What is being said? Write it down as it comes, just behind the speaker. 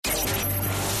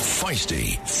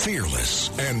Feisty,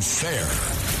 fearless, and fair.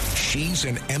 She's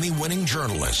an Emmy-winning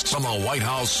journalist from the White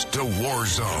House to war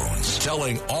zones,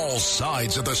 telling all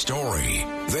sides of the story.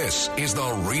 This is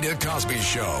the Rita Cosby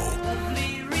Show.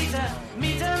 Lovely Rita,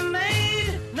 meet a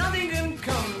maid. Nothing can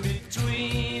come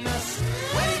between us.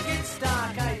 When it gets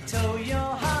dark, I tow your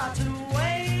heart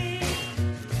away.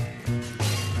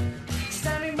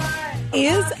 Standing by.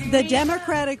 Is the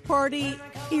Democratic Party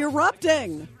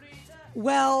erupting?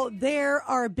 Well, there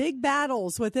are big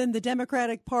battles within the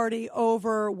Democratic Party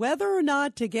over whether or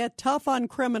not to get tough on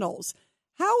criminals.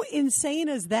 How insane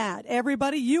is that?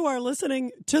 Everybody, you are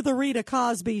listening to The Rita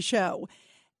Cosby Show.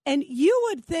 And you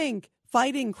would think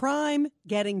fighting crime,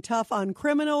 getting tough on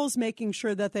criminals, making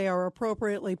sure that they are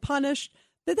appropriately punished,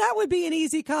 that would be an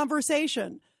easy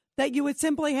conversation. That you would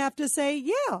simply have to say,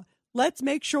 yeah, let's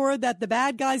make sure that the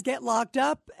bad guys get locked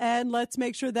up and let's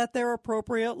make sure that they're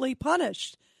appropriately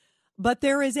punished. But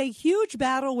there is a huge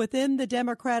battle within the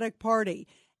Democratic Party.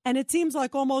 And it seems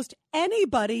like almost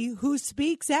anybody who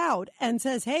speaks out and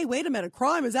says, hey, wait a minute,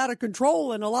 crime is out of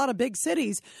control in a lot of big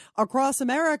cities across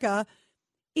America,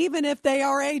 even if they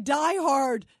are a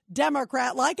diehard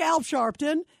Democrat like Al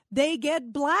Sharpton, they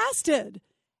get blasted.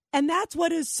 And that's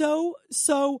what is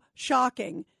so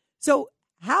shocking. So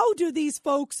how do these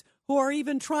folks who are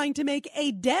even trying to make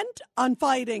a dent on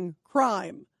fighting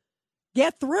crime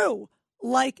get through?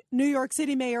 Like New York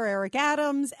City Mayor Eric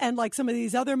Adams and like some of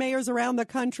these other mayors around the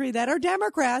country that are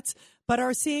Democrats, but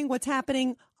are seeing what's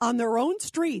happening on their own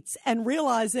streets and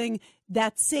realizing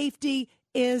that safety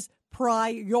is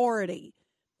priority.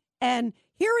 And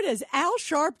here it is, Al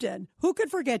Sharpton, who could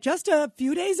forget, just a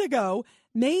few days ago,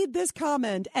 made this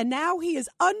comment, and now he is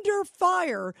under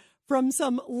fire from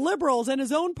some liberals in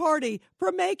his own party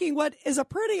for making what is a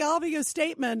pretty obvious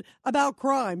statement about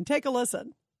crime. Take a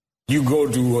listen. You go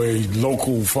to a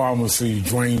local pharmacy,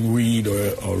 Dwayne Reed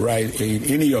or Rite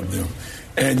Aid, any of them,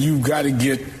 and you've got to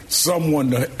get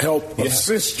someone to help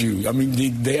assist you. I mean,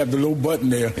 they have the little button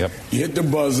there. Yep. You hit the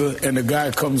buzzer, and the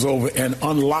guy comes over and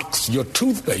unlocks your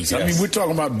toothpaste. Yes. I mean, we're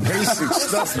talking about basic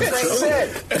stuff.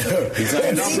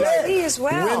 And I'm like, as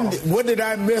well. What did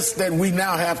I miss that we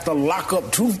now have to lock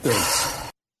up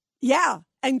toothpaste? Yeah,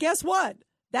 and guess what?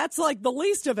 That's like the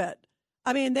least of it.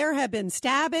 I mean, there have been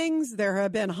stabbings, there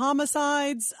have been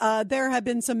homicides, there have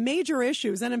been some major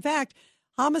issues. And in fact,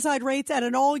 homicide rates at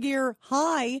an all-year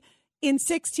high in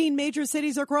 16 major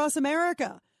cities across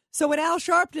America. So what Al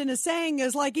Sharpton is saying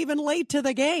is like even late to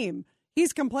the game.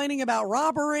 He's complaining about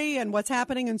robbery and what's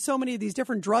happening in so many of these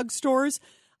different drugstores.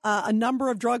 A number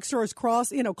of drugstores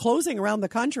closing around the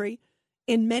country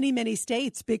in many, many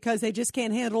states because they just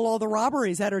can't handle all the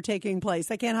robberies that are taking place.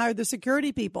 They can't hire the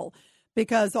security people,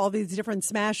 because all these different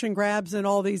smash and grabs and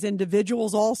all these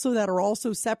individuals also that are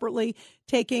also separately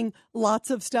taking lots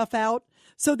of stuff out.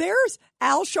 So there's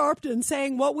Al Sharpton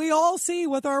saying what we all see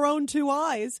with our own two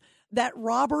eyes, that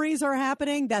robberies are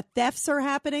happening, that thefts are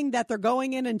happening, that they're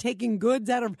going in and taking goods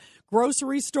out of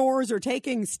grocery stores or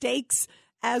taking steaks,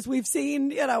 as we've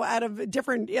seen, out of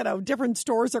different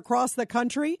stores across the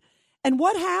country. And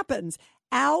what happens?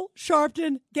 Al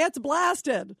Sharpton gets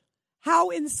blasted.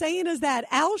 How insane is that?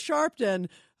 Al Sharpton,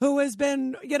 who has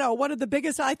been, one of the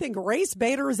biggest, I think, race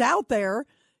baiters out there,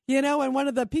 and one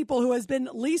of the people who has been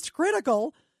least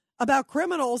critical about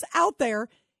criminals out there,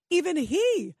 even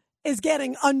he is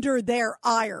getting under their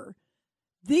ire.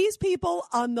 These people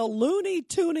on the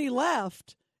loony-toony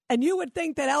left, and you would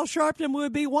think that Al Sharpton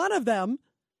would be one of them,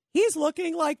 he's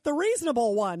looking like the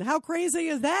reasonable one. How crazy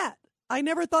is that? I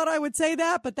never thought I would say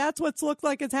that, but that's what's looked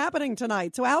like it's happening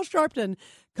tonight. So Al Sharpton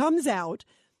comes out,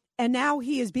 and now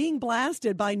he is being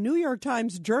blasted by New York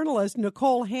Times journalist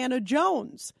Nikole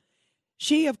Hannah-Jones.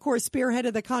 She, of course,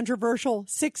 spearheaded the controversial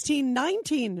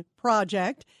 1619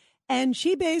 project, and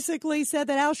she basically said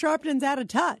that Al Sharpton's out of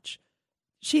touch.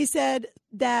 She said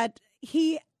that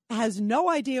he has no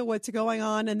idea what's going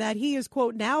on and that he is,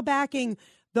 quote, now backing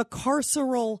the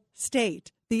carceral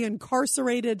state, the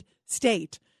incarcerated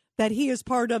state, that he is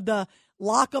part of the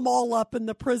lock them all up in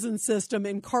the prison system,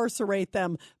 incarcerate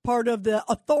them, part of the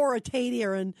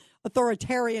authoritarian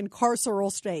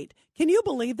carceral state. Can you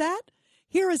believe that?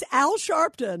 Here is Al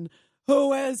Sharpton,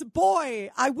 who is,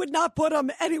 boy, I would not put him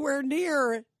anywhere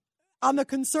near on the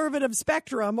conservative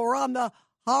spectrum or on the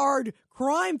hard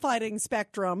crime-fighting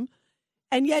spectrum,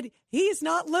 and yet he's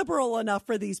not liberal enough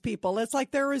for these people. It's like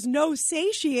there is no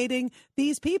satiating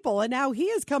these people, and now he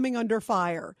is coming under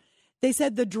fire. They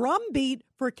said the drumbeat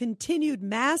for continued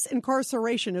mass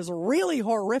incarceration is really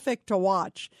horrific to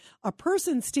watch. A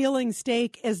person stealing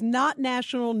steak is not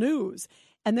national news,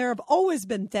 and there have always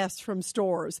been thefts from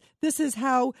stores. This is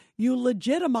how you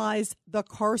legitimize the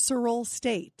carceral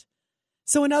state.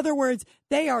 So in other words,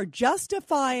 they are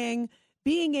justifying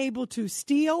being able to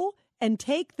steal and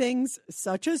take things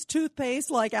such as toothpaste,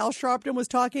 like Al Sharpton was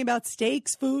talking about,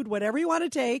 steaks, food, whatever you want to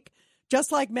take,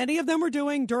 just like many of them were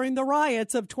doing during the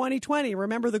riots of 2020.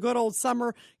 Remember the good old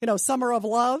summer of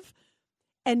love?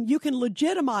 And you can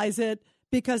legitimize it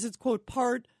because it's, quote,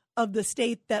 part of the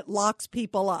state that locks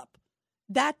people up.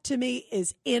 That, to me,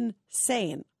 is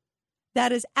insane.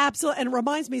 That is absolute, and it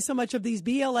reminds me so much of these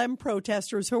BLM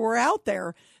protesters who were out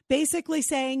there basically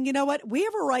saying, you know what, we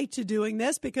have a right to doing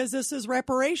this because this is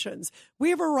reparations. We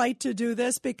have a right to do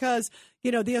this because,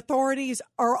 the authorities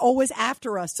are always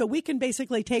after us. So we can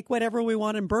basically take whatever we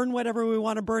want and burn whatever we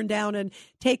want to burn down and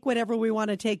take whatever we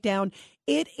want to take down.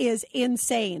 It is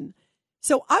insane.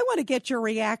 So I want to get your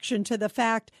reaction to the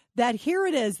fact that here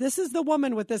it is. This is the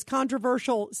woman with this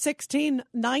controversial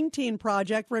 1619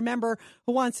 project, remember,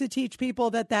 who wants to teach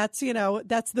people that that's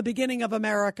the beginning of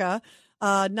America,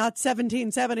 not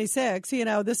 1776.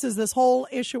 This is this whole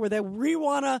issue where they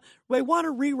want to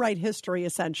rewrite history,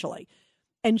 essentially.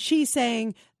 And she's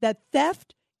saying that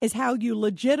theft is how you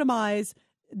legitimize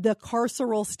the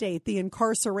carceral state, the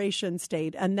incarceration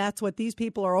state. And that's what these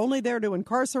people are only there to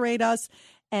incarcerate us.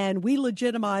 And we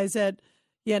legitimize it,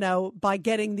 by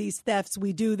getting these thefts.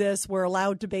 We do this. We're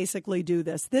allowed to basically do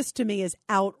this. This, to me, is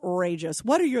outrageous.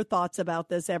 What are your thoughts about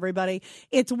this, everybody?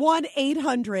 It's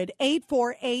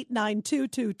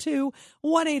 1-800-848-9222,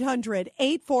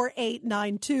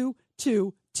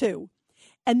 1-800-848-9222.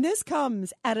 And this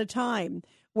comes at a time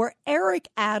where Eric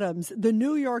Adams, the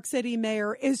New York City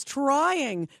mayor, is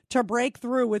trying to break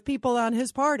through with people on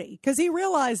his party because he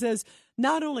realizes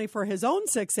not only for his own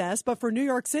success, but for New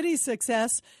York City's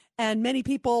success and many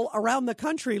people around the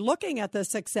country looking at the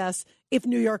success, if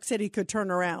New York City could turn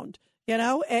around,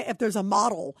 if there's a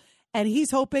model. And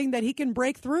he's hoping that he can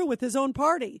break through with his own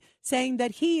party, saying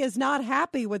that he is not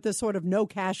happy with this sort of no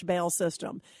cash bail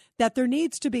system, that there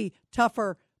needs to be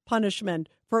tougher punishment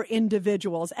for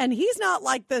individuals. And he's not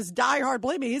like this diehard,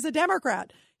 believe me, he's a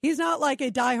Democrat. He's not like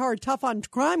a diehard tough on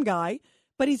crime guy,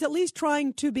 but he's at least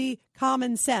trying to be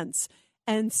common sense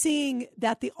and seeing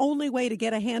that the only way to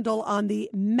get a handle on the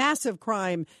massive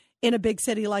crime in a big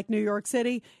city like New York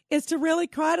City is to really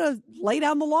try to lay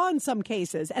down the law in some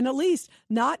cases and at least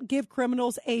not give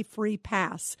criminals a free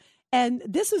pass. And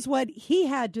this is what he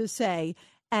had to say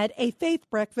at a faith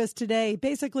breakfast today,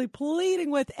 basically pleading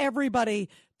with everybody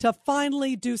to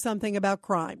finally do something about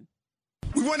crime.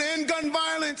 We want to end gun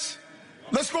violence.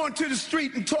 Let's go into the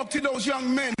street and talk to those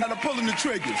young men that are pulling the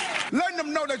triggers. Letting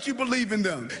them know that you believe in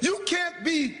them. You can't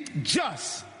be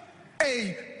just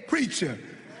a preacher.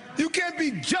 You can't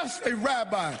be just a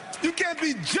rabbi. You can't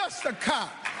be just a cop.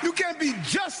 You can't be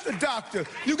just a doctor.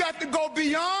 You got to go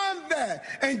beyond that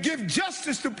and give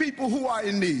justice to people who are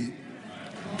in need.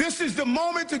 This is the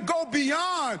moment to go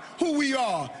beyond who we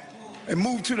are and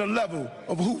move to the level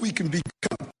of who we can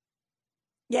become.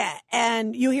 Yeah,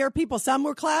 and you hear people, some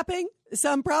were clapping,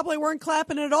 some probably weren't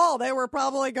clapping at all. They were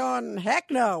probably going, heck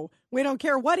no, we don't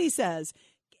care what he says.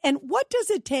 And what does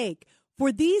it take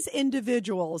for these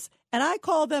individuals, and I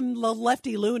call them the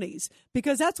lefty loonies,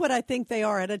 because that's what I think they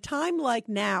are at a time like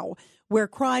now where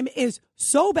crime is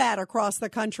so bad across the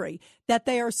country that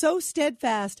they are so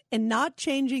steadfast in not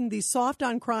changing the soft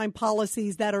on crime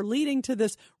policies that are leading to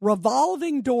this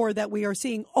revolving door that we are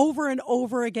seeing over and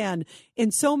over again in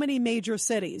so many major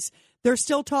cities. They're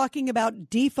still talking about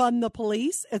defund the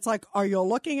police. It's like, are you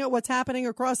looking at what's happening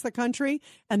across the country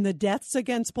and the deaths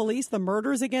against police, the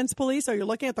murders against police? Are you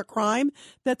looking at the crime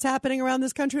that's happening around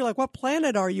this country? Like, what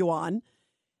planet are you on?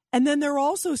 And then they're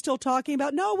also still talking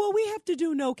about, no, well, we have to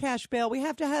do no cash bail. We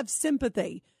have to have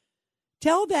sympathy.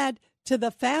 Tell that to the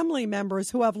family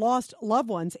members who have lost loved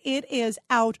ones. It is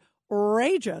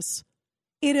outrageous.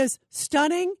 It is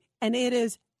stunning, and it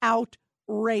is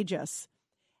outrageous.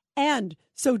 And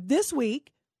so this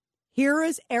week, here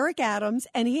is Eric Adams,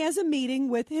 and he has a meeting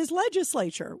with his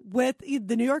legislature, with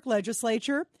the New York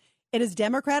legislature. It is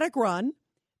Democratic run.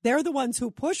 They're the ones who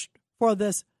pushed for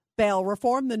this bail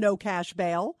reform, the no cash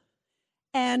bail.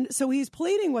 And so he's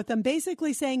pleading with them,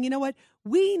 basically saying, you know what,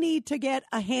 we need to get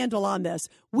a handle on this.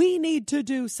 We need to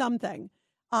do something.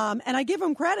 And I give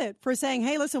him credit for saying,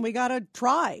 hey, listen, we got to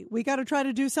try. We got to try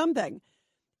to do something.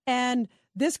 And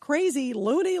this crazy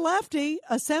loony lefty,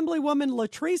 Assemblywoman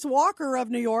Latrice Walker of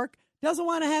New York, doesn't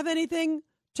want to have anything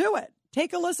to it.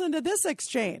 Take a listen to this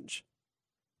exchange.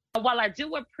 While I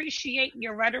do appreciate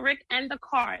your rhetoric and the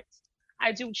cards,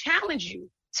 I do challenge you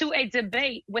to a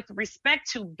debate with respect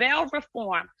to bail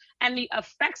reform and the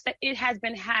effects that it has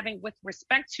been having with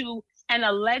respect to an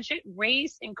alleged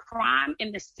raise in crime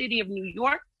in the city of New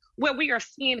York, where we are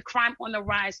seeing crime on the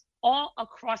rise all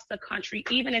across the country,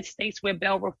 even in states where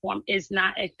bail reform is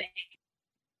not a thing.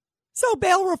 So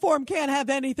bail reform can't have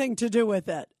anything to do with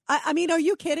it. I mean, are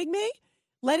you kidding me?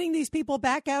 Letting these people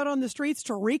back out on the streets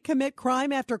to recommit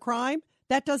crime after crime,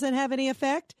 that doesn't have any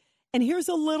effect? And here's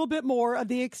a little bit more of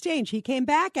the exchange. He came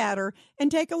back at her, and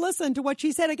take a listen to what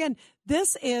she said. Again,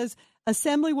 this is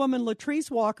Assemblywoman Latrice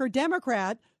Walker,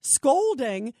 Democrat,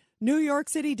 scolding New York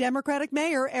City Democratic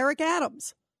Mayor Eric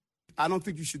Adams. I don't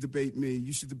think you should debate me.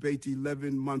 You should debate the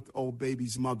 11-month-old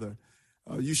baby's mother.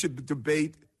 You should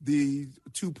debate the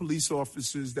 2 police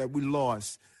officers that we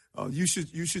lost. You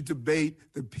should debate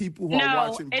the people who are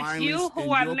watching violence in your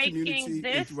community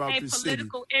and throughout the city.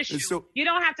 No, it's you who are making this a political issue. So, you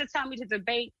don't have to tell me to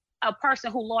debate a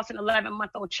person who lost an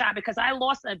 11-month-old child, because I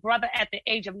lost a brother at the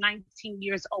age of 19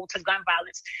 years old to gun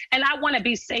violence. And I want to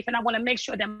be safe, and I want to make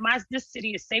sure that this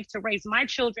city is safe to raise my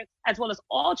children as well as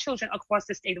all children across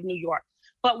the state of New York.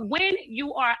 But when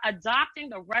you are adopting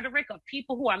the rhetoric of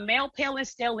people who are male, pale, and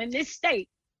stale in this state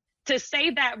to say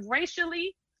that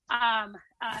racially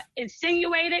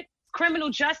insinuated criminal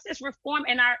justice reform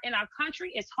in our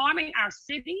country is harming our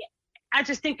city, I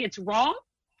just think it's wrong.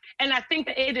 And I think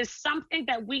that it is something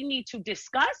that we need to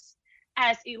discuss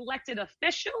as elected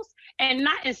officials and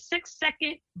not in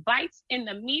 6-second bites in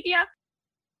the media.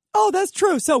 Oh, that's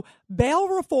true. So bail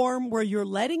reform, where you're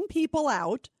letting people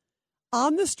out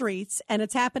on the streets, and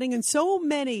it's happening in so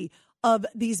many of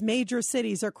these major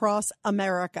cities across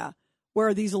America,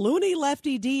 where these loony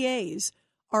lefty DAs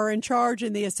are in charge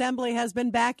and the assembly has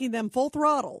been backing them full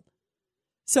throttle.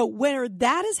 So where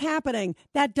that is happening,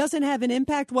 that doesn't have an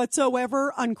impact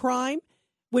whatsoever on crime.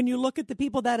 When you look at the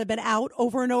people that have been out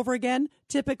over and over again,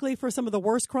 typically for some of the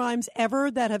worst crimes ever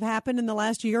that have happened in the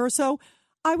last year or so,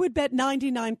 I would bet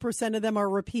 99% of them are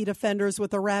repeat offenders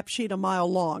with a rap sheet a mile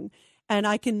long. And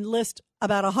I can list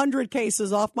about 100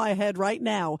 cases off my head right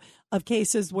now of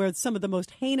cases where some of the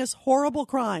most heinous, horrible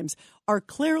crimes are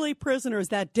clearly prisoners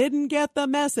that didn't get the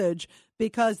message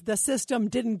because the system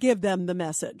didn't give them the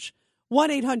message.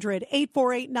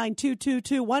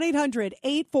 1-800-848-9222,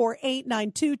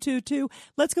 1-800-848-9222.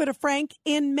 Let's go to Frank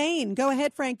in Maine. Go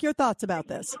ahead, Frank, your thoughts about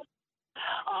this.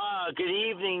 Good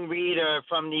evening, Rita,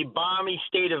 from the balmy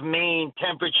state of Maine,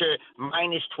 temperature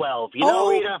 -12. You know,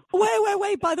 Rita?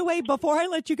 Wait. By the way, before I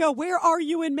let you go, where are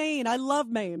you in Maine? I love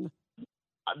Maine.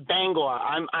 Bangor.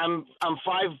 I'm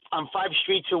 5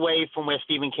 streets away from where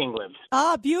Stephen King lives.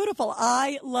 Ah, beautiful.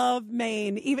 I love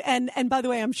Maine. And by the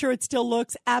way, I'm sure it still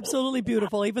looks absolutely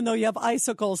beautiful, even though you have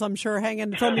icicles, I'm sure,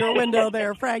 hanging from your window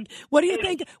there, Frank. What do you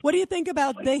think? What do you think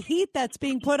about the heat that's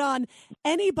being put on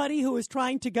anybody who is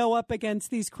trying to go up against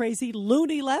these crazy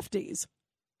loony lefties?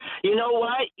 You know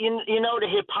what? You know, the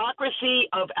hypocrisy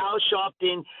of Al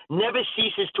Sharpton never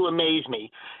ceases to amaze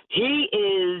me. He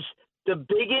is the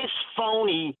biggest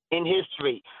phony in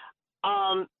history.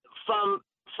 From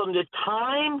the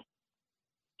time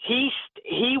he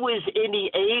was in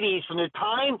the 80s, from the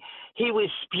time he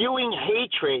was spewing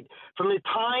hatred, from the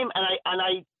time, and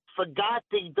I forgot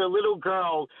the little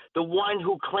girl, the one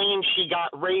who claimed she got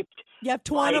raped. Yep,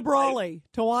 Tawana Brawley.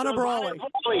 Tawana Brawley.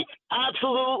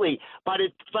 Absolutely. But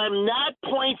from that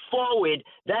point forward,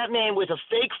 that man was a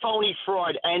fake, phony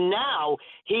fraud. And now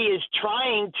he is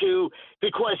trying to,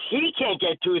 because he can't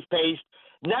get toothpaste,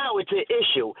 now it's an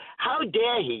issue. How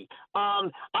dare he?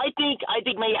 I think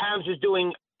Mayor Adams is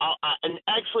doing an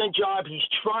excellent job. He's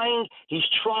trying, he's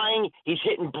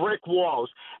hitting brick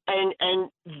walls. And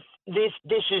this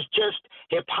is just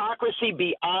hypocrisy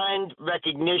beyond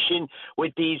recognition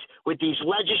with these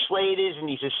legislators and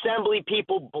these assembly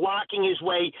people blocking his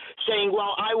way, saying,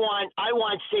 well, I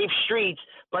want safe streets,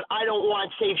 but I don't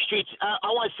want safe streets. I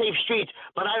want safe streets,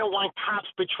 but I don't want cops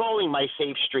patrolling my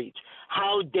safe streets.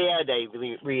 How dare they,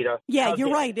 Rita? Yeah,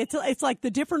 you're right. It's like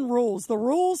the different rules. The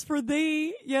rules for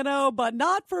thee, but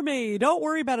not for me. Don't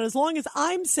worry about it. As long as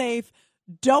I'm safe,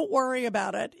 don't worry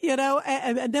about it,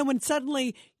 and then when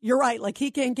suddenly you're right, like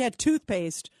he can't get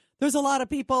toothpaste, there's a lot of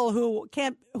people who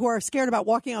are scared about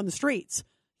walking on the streets.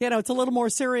 It's a little more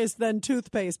serious than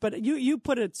toothpaste, but you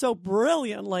put it so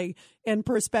brilliantly in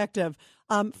perspective.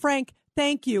 Frank,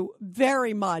 thank you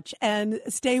very much, and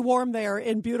stay warm there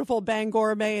in beautiful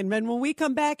Bangor, Maine. And when we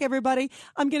come back, everybody,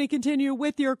 I'm going to continue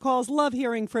with your calls. Love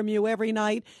hearing from you every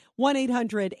night.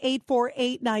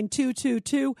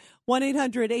 1-800-848-9222,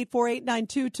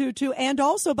 1-800-848-9222. And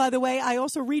also, by the way, I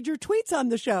also read your tweets on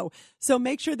the show. So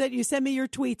make sure that you send me your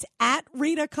tweets at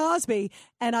Rita Cosby.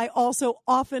 And I also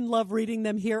often love reading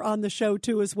them here on the show,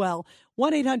 too, as well.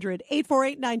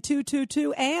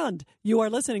 1-800-848-9222. And you are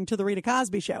listening to The Rita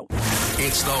Cosby Show.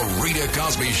 It's The Rita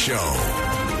Cosby Show.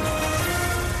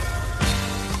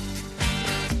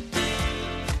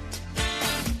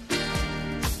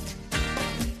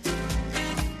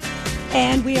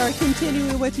 And we are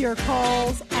continuing with your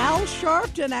calls. Al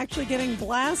Sharpton actually getting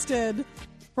blasted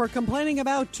for complaining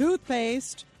about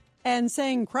toothpaste and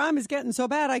saying crime is getting so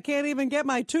bad I can't even get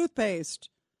my toothpaste.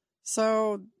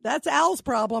 So that's Al's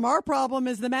problem. Our problem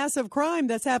is the massive crime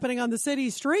that's happening on the city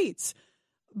streets.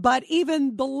 But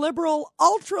even the liberal,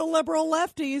 ultra-liberal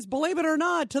lefties, believe it or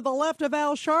not, to the left of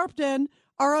Al Sharpton,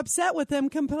 are upset with him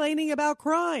complaining about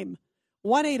crime.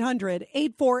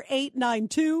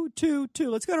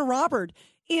 1-800-848-9222. Let's go to Robert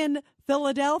in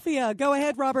Philadelphia. Go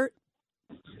ahead, Robert.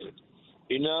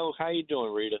 How you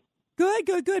doing, Rita? Good.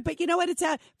 But you know what?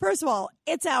 First of all,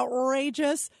 it's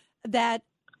outrageous that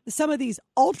some of these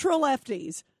ultra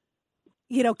lefties,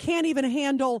 can't even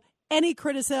handle any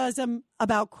criticism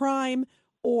about crime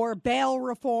or bail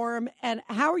reform. And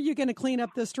how are you going to clean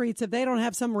up the streets if they don't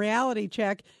have some reality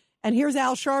check? And here's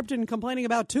Al Sharpton complaining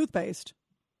about toothpaste.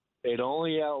 It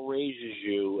only outrages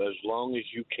you as long as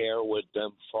you care what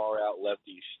them far-out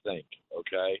lefties think,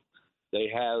 okay? They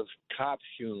have cop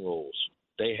funerals.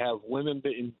 They have women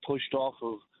being pushed off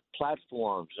of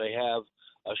platforms. They have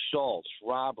assaults,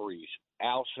 robberies.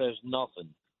 Al says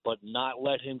nothing, but not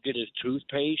let him get his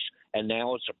toothpaste, and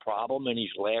now it's a problem, and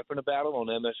he's laughing about it on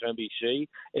MSNBC.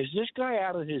 Is this guy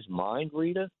out of his mind,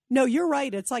 Rita? No, you're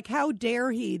right. It's like, how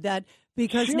dare he that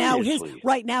because Seriously.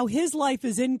 now his life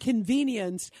is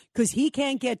inconvenienced because he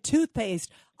can't get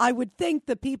toothpaste. I would think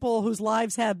the people whose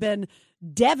lives have been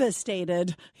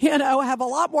devastated, have a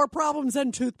lot more problems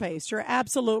than toothpaste. You're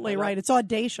absolutely right. It's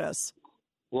audacious.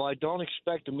 Well, I don't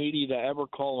expect the media to ever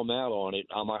call him out on it.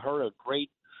 I heard a great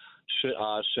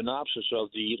synopsis of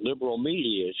the liberal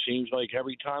media. It seems like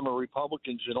every time a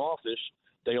Republican's in office,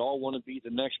 they all want to be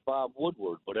the next Bob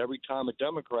Woodward. But every time a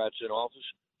Democrat's in office,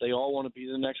 they all want to be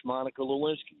the next Monica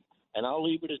Lewinsky. And I'll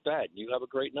leave it at that. You have a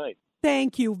great night.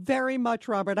 Thank you very much,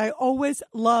 Robert. I always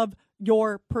love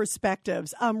your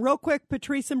perspectives. Real quick,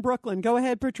 Patrice in Brooklyn. Go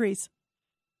ahead, Patrice.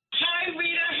 Hi,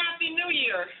 Rita. Happy New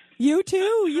Year. You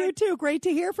too. Great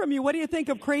to hear from you. What do you think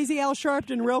of crazy Al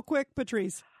Sharpton? Real quick,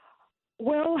 Patrice.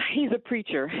 Well, he's a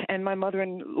preacher, and my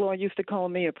mother-in-law used to call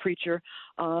me a preacher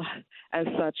as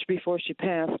such before she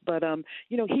passed. But,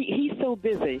 he's so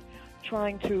busy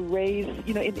trying to raise,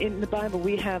 in the Bible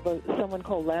we have someone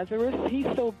called Lazarus. He's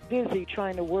so busy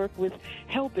trying to work with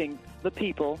helping the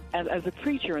people as a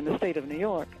preacher in the state of New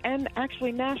York and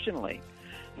actually nationally.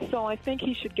 So I think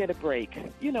he should get a break,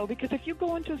 because if you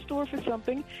go into a store for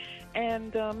something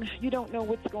and you don't know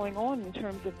what's going on in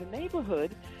terms of the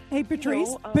neighborhood. Hey,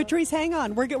 Patrice, Patrice, hang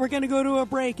on. We're going to go to a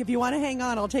break. If you want to hang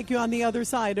on, I'll take you on the other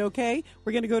side, okay?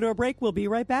 We're going to go to a break. We'll be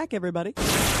right back, everybody.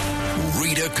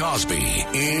 Rita Cosby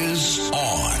is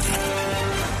on.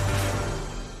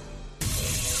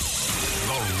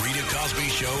 The Rita Cosby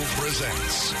Show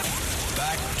presents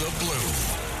Back the Blue.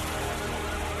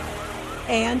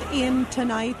 And in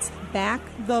tonight's Back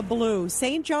the Blue,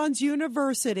 St. John's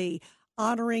University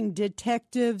honoring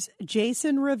detectives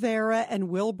Jason Rivera and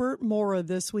Wilbert Mora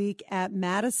this week at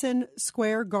Madison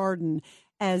Square Garden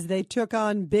as they took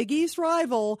on Big East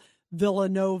rival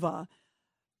Villanova.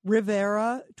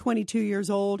 Rivera, 22 years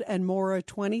old, and Mora,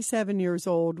 27 years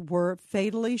old, were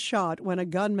fatally shot when a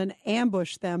gunman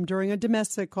ambushed them during a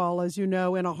domestic call, as you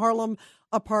know, in a Harlem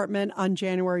apartment on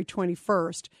January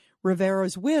 21st.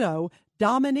 Rivera's widow,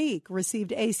 Dominique,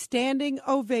 received a standing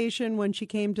ovation when she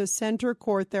came to center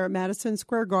court there at Madison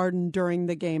Square Garden during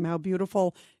the game. How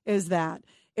beautiful is that?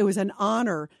 It was an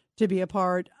honor to be a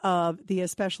part of the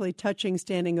especially touching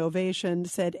standing ovation,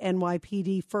 said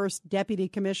NYPD First Deputy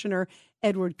Commissioner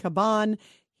Edward Caban.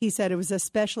 He said it was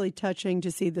especially touching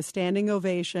to see the standing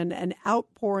ovation and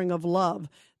outpouring of love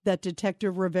that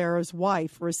Detective Rivera's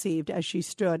wife received as she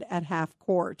stood at half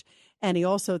court. And he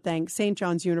also thanked St.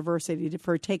 John's University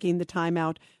for taking the time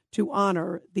out to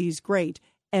honor these great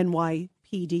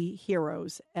NYPD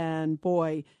heroes. And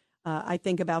boy, I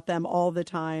think about them all the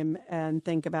time and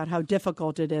think about how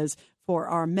difficult it is for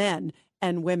our men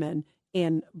and women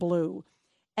in blue.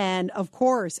 And of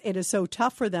course, it is so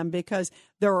tough for them because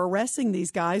they're arresting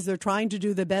these guys. They're trying to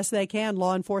do the best they can,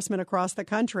 law enforcement across the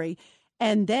country.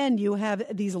 And then you have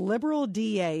these liberal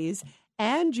DAs,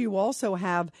 and you also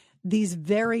have these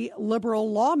very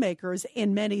liberal lawmakers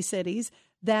in many cities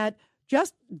that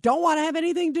just don't want to have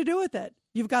anything to do with it.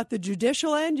 You've got the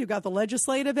judicial end, you've got the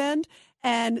legislative end,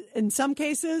 and in some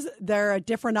cases, they're at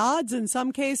different odds. In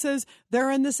some cases,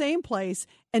 they're in the same place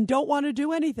and don't want to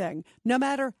do anything, no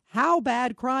matter how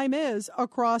bad crime is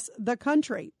across the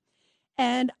country.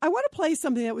 And I want to play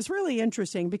something that was really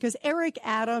interesting because Eric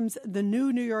Adams, the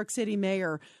new New York City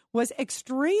mayor, was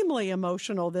extremely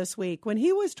emotional this week when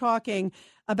he was talking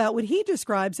about what he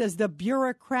describes as the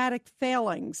bureaucratic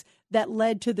failings that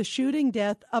led to the shooting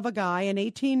death of a guy, an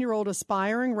 18-year-old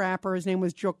aspiring rapper. His name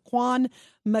was Jaquan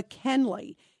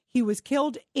McKinley. He was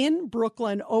killed in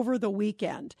Brooklyn over the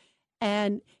weekend.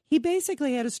 And he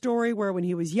basically had a story where when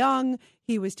he was young,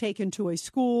 he was taken to a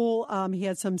school. He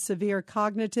had some severe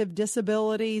cognitive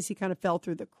disabilities. He kind of fell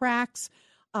through the cracks.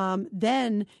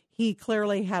 Then he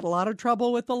clearly had a lot of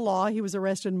trouble with the law. He was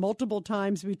arrested multiple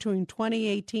times between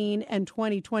 2018 and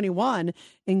 2021,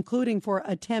 including for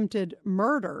attempted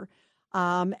murder.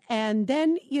 And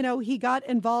then, he got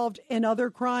involved in other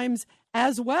crimes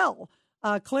as well.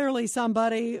 Clearly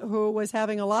somebody who was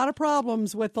having a lot of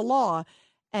problems with the law.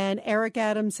 And Eric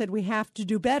Adams said we have to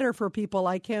do better for people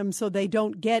like him so they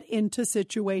don't get into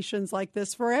situations like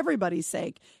this for everybody's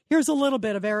sake. Here's a little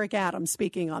bit of Eric Adams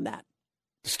speaking on that.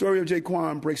 The story of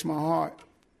Jaquan breaks my heart.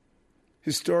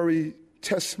 His story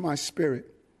tests my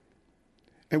spirit.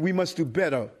 And we must do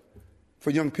better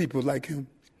for young people like him.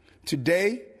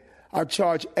 Today, I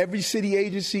charge every city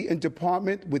agency and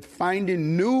department with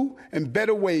finding new and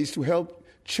better ways to help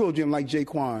children like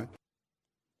Jaquan.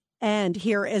 And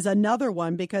here is another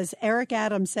one, because Eric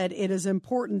Adams said it is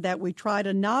important that we try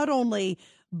to not only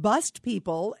bust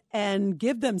people and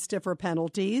give them stiffer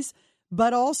penalties,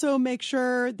 but also make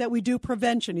sure that we do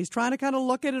prevention. He's trying to kind of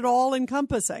look at it all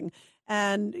encompassing.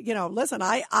 And, listen,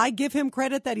 I give him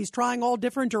credit that he's trying all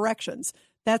different directions.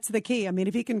 That's the key. I mean,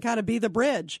 if he can kind of be the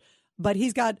bridge, but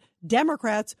he's got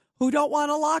Democrats who don't want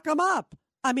to lock him up.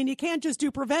 I mean, you can't just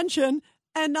do prevention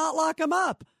and not lock him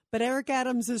up. But Eric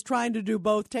Adams is trying to do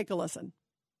both. Take a listen.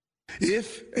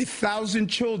 If 1,000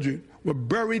 children were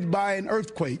buried by an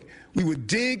earthquake, we would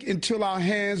dig until our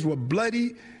hands were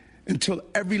bloody, until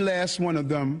every last one of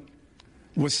them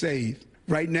was saved.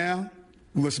 Right now,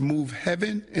 we must move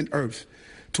heaven and earth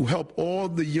to help all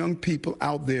the young people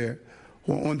out there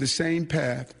who are on the same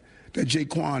path that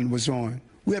Jaquan was on.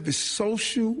 We have a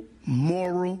social,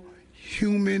 moral,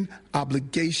 human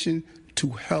obligation to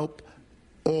help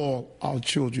all our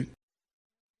children.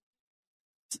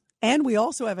 And we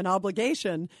also have an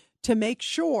obligation to make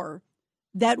sure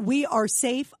that we are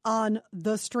safe on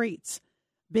the streets,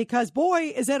 because,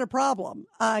 boy, is it a problem.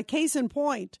 Case in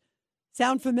point,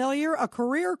 sound familiar? A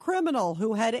career criminal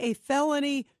who had a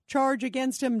felony charge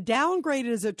against him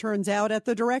downgraded, as it turns out, at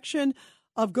the direction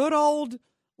of good old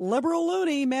liberal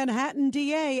loony Manhattan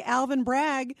DA Alvin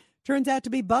Bragg, turns out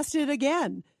to be busted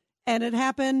again. And it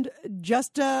happened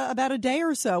just about a day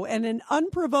or so. And an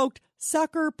unprovoked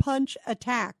sucker punch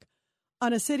attack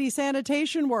on a city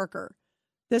sanitation worker.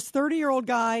 This 30-year-old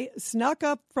guy snuck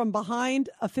up from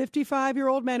behind a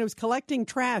 55-year-old man who was collecting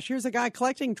trash. Here's a guy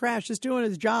collecting trash, just doing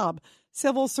his job.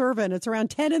 Civil servant. It's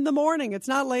around 10 in the morning. It's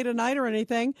not late at night or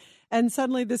anything. And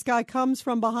suddenly this guy comes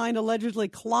from behind, allegedly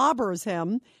clobbers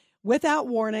him without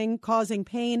warning, causing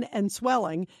pain and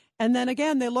swelling. And then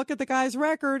again, they look at the guy's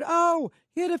record. Oh,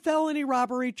 he had a felony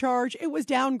robbery charge. It was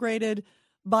downgraded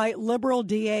by liberal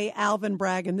DA Alvin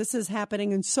Bragg. And this is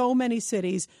happening in so many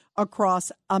cities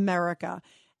across America.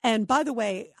 And by the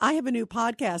way, I have a new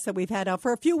podcast that we've had out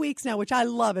for a few weeks now, which I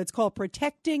love. It's called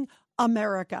Protecting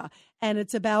America. And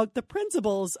it's about the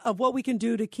principles of what we can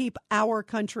do to keep our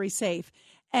country safe.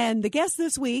 And the guest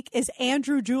this week is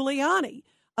Andrew Giuliani,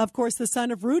 of course, the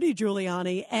son of Rudy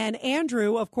Giuliani. And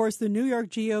Andrew, of course, the New York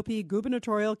GOP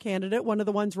gubernatorial candidate, one of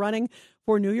the ones running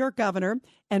for New York governor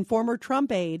and former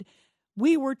Trump aide.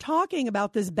 We were talking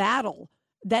about this battle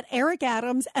that Eric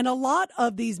Adams and a lot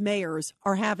of these mayors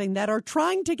are having that are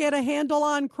trying to get a handle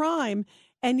on crime,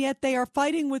 and yet they are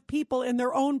fighting with people in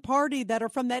their own party that are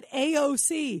from that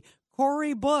AOC,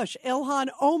 Cori Bush, Ilhan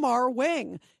Omar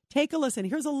wing. Take a listen.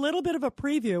 Here's a little bit of a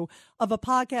preview of a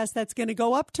podcast that's going to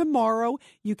go up tomorrow.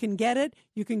 You can get it.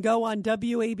 You can go on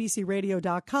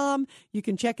WABCRadio.com. You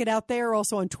can check it out there.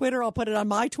 Also on Twitter. I'll put it on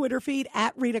my Twitter feed,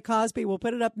 at Rita Cosby. We'll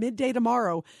put it up midday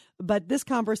tomorrow. But this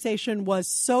conversation was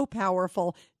so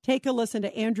powerful. Take a listen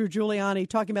to Andrew Giuliani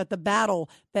talking about the battle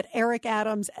that Eric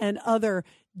Adams and other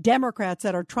Democrats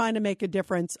that are trying to make a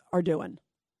difference are doing.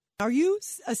 Are you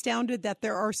astounded that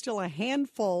there are still a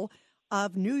handful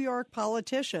of New York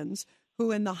politicians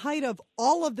who, in the height of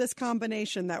all of this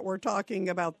combination that we're talking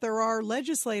about, there are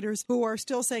legislators who are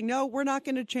still saying, no, we're not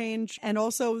going to change, and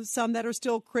also some that are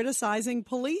still criticizing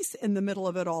police in the middle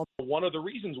of it all? One of the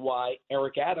reasons why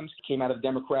Eric Adams came out of the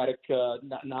Democratic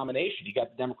nomination, he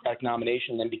got the Democratic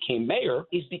nomination and then became mayor,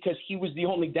 is because he was the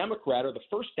only Democrat, or the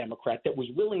first Democrat, that was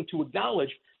willing to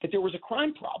acknowledge that there was a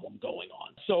crime problem going on.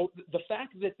 So the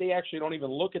fact that they actually don't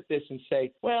even look at this and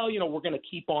say, well, we're going to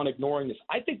keep on ignoring this.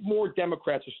 I think more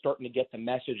Democrats are starting to get the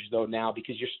message, though, now,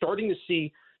 because you're starting to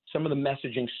see some of the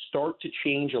messaging start to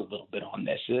change a little bit on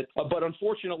this. But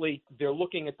unfortunately, they're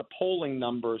looking at the polling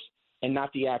numbers and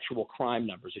not the actual crime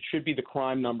numbers. It should be the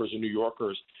crime numbers of New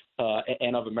Yorkers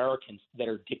and of Americans that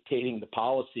are dictating the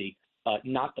policy,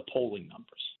 not the polling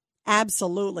numbers.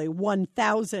 Absolutely,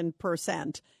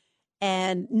 1,000%.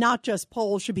 And not just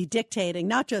polls should be dictating,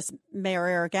 not just Mayor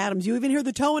Eric Adams. You even hear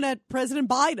the tone at President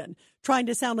Biden trying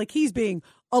to sound like he's being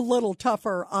a little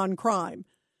tougher on crime,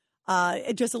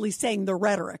 just at least saying the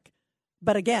rhetoric.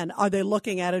 But again, are they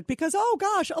looking at it because, oh,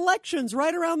 gosh, elections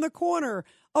right around the corner.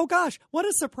 Oh, gosh, what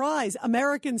a surprise.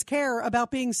 Americans care about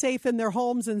being safe in their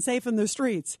homes and safe in the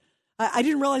streets. I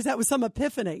didn't realize that was some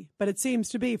epiphany, but it seems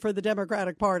to be for the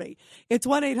Democratic Party. It's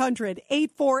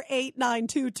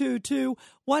 1-800-848-9222,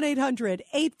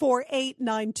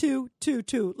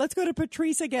 1-800-848-9222. Let's go to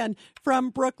Patrice again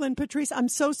from Brooklyn. Patrice, I'm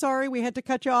so sorry we had to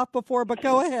cut you off before, but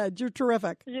go ahead. You're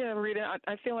terrific. Yeah, Rita,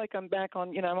 I feel like I'm back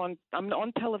on, I'm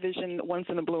on television once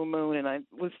in a blue moon, and I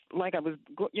was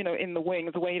in the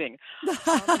wings waiting.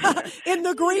 In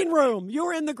the green room. You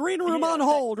were in the green room on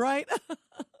hold, right?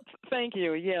 Thank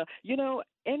you. Yeah.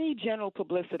 Any general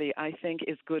publicity, I think,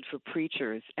 is good for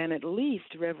preachers. And at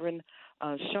least Reverend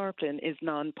Sharpton is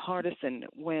nonpartisan,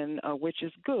 which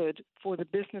is good for the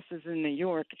businesses in New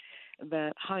York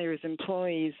that hires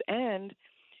employees. And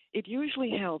it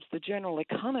usually helps the general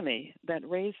economy that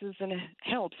raises and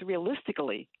helps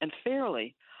realistically and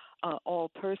fairly all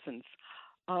persons.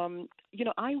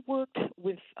 I worked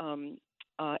with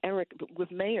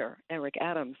Mayor Eric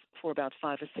Adams for about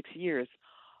 5 or 6 years.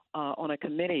 On a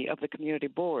committee of the community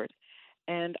board.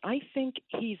 And I think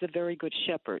he's a very good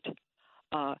shepherd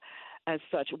as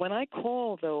such. When I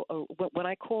called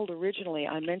originally,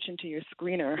 I mentioned to your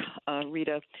screener,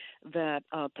 Rita, that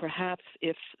perhaps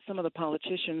if some of the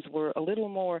politicians were a little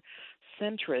more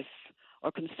centrist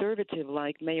or conservative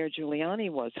like Mayor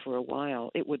Giuliani was for a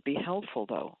while, it would be helpful,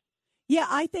 though. Yeah,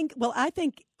 I think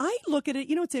I look at it,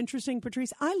 it's interesting,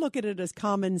 Patrice, I look at it as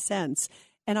common sense.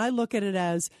 And I look at it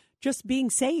as just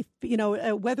being safe.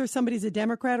 Whether somebody's a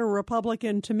Democrat or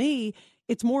Republican, to me,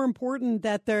 it's more important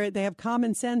that they have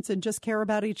common sense and just care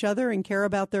about each other and care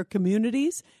about their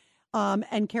communities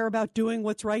and care about doing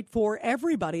what's right for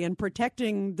everybody and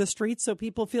protecting the streets so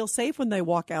people feel safe when they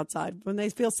walk outside, when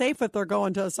they feel safe if they're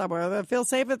going to somewhere, they feel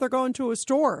safe if they're going to a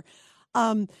store.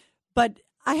 But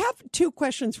I have 2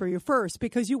 questions for you. First,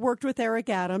 because you worked with Eric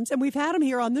Adams, and we've had him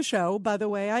here on the show, by the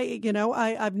way.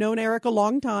 I've known Eric a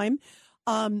long time.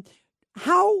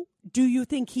 How do you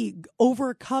think he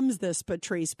overcomes this,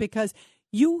 Patrice? Because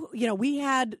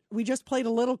we just played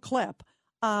a little clip.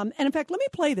 And in fact, let me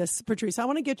play this, Patrice. I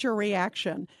want to get your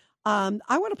reaction. I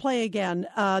want to play again.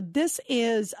 This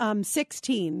is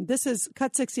 16. This is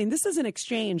cut 16. This is an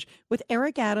exchange with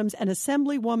Eric Adams and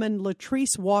Assemblywoman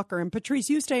Latrice Walker. And Patrice,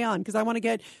 you stay on because I want to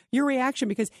get your reaction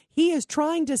because he is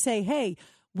trying to say, hey,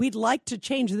 we'd like to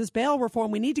change this bail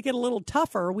reform. We need to get a little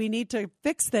tougher. We need to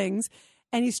fix things.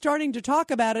 And he's starting to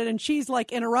talk about it. And she's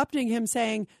like interrupting him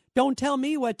saying, don't tell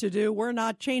me what to do. We're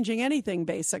not changing anything,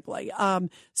 basically.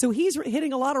 So he's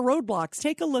hitting a lot of roadblocks.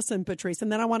 Take a listen, Patrice,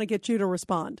 and then I want to get you to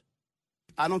respond.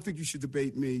 I don't think you should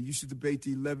debate me. You should debate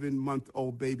the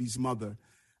 11-month-old baby's mother.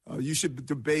 You should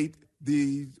debate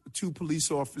the 2 police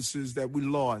officers that we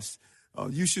lost.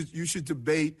 You should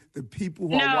debate the people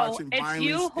who are watching violence in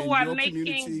your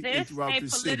community and throughout the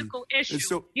city. No, it's you who are making this a political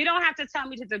issue. You don't have to tell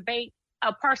me to debate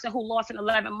a person who lost an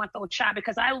 11-month-old child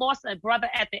because I lost a brother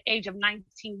at the age of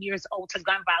 19 years old to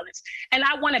gun violence. And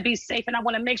I want to be safe, and I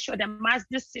want to make sure that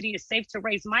this city is safe to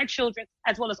raise my children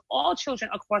as well as all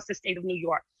children across the state of New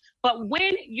York. But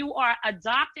when you are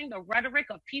adopting the rhetoric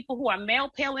of people who are male,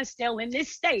 pale, and stale in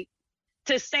this state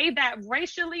to say that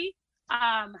racially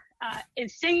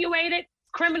insinuated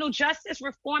criminal justice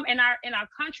reform in our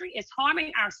country is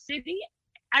harming our city,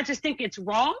 I just think it's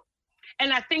wrong.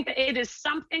 And I think that it is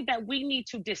something that we need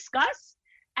to discuss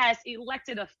as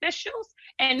elected officials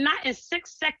and not in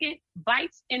 6-second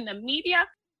bites in the media.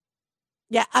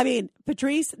 Yeah, I mean,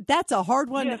 Patrice, that's a hard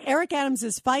one. Yes. Eric Adams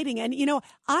is fighting. And,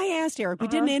 I asked Eric, we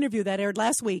did an interview that aired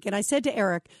last week, and I said to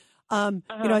Eric,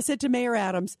 I said to Mayor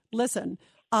Adams, listen,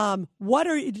 do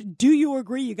you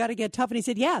agree you got to get tough? And he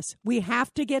said, yes, we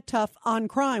have to get tough on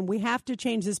crime. We have to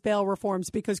change this bail reforms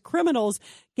because criminals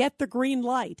get the green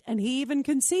light. And he even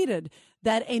conceded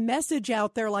that a message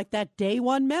out there like that day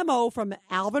one memo from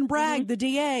Alvin Bragg, the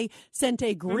DA, sent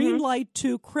a green light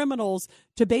to criminals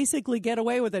to basically get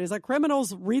away with it. He's like,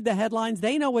 criminals read the headlines.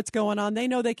 They know what's going on. They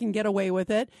know they can get away with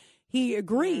it. He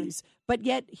agrees. But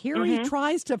yet here he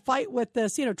tries to fight with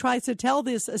this, tries to tell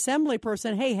this assembly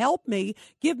person, hey, help me,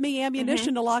 give me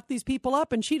ammunition to lock these people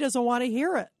up. And she doesn't want to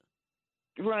hear it.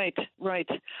 Right.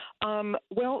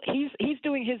 Well, he's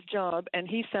doing his job, and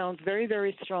he sounds very,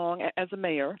 very strong as a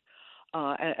mayor,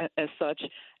 as such.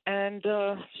 And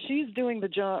she's doing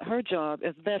her job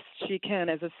as best she can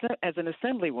as an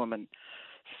assemblywoman.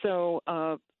 So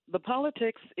the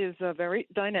politics is very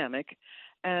dynamic,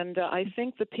 and I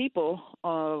think the people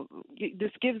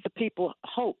this gives the people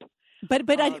hope.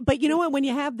 But you know what? When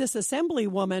you have this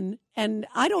assemblywoman, and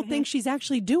I don't think she's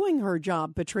actually doing her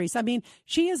job, Patrice. I mean,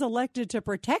 she is elected to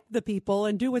protect the people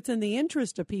and do what's in the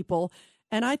interest of people.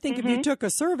 And I think if you took a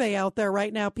survey out there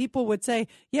right now, people would say,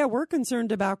 yeah, we're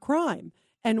concerned about crime.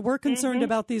 And we're concerned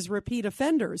about these repeat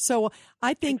offenders. So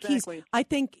I think I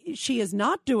think she is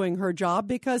not doing her job,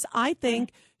 because I think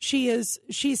she's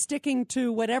sticking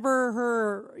to whatever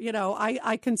her,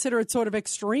 I consider it sort of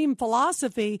extreme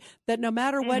philosophy that no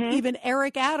matter what, even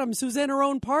Eric Adams, who's in her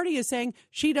own party, is saying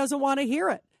she doesn't want to hear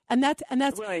it. And that's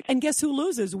right. And guess who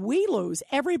loses? We lose.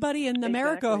 Everybody in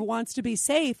America who wants to be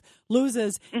safe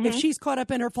loses if she's caught up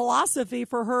in her philosophy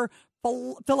for her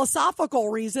philosophical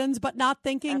reasons, but not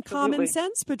thinking common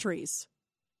sense, Patrice.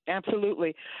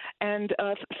 Absolutely. And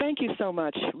thank you so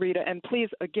much, Rita. And please,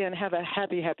 again, have a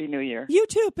happy New Year. You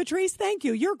too, Patrice. Thank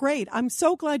you. You're great. I'm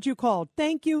so glad you called.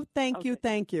 Thank you. Thank you.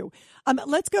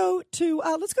 Let's go to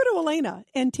Elena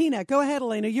and Tina. Go ahead,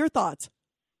 Elena. Your thoughts.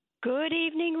 Good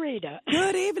evening, Rita.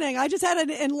 Good evening. I just had an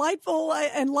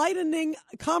enlightening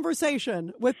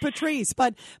conversation with Patrice.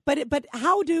 But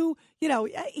how do,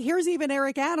 here's even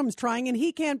Eric Adams trying, and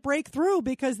he can't break through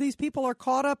because these people are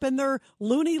caught up in their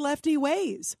loony lefty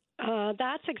ways.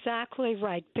 That's exactly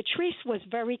right. Patrice was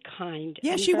very kind.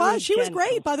 Yeah, she was. She was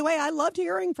great. By the way, I loved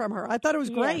hearing from her. I thought it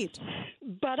was great. Yes,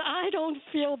 but I don't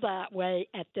feel that way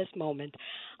at this moment.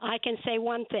 I can say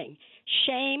one thing.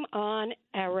 Shame on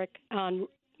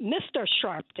Mr.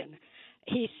 Sharpton.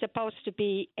 He's supposed to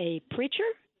be a preacher.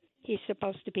 He's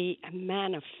supposed to be a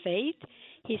man of faith.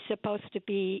 He's supposed to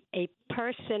be a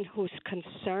person who's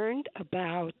concerned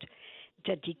about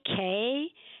the decay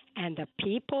and the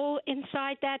people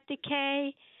inside that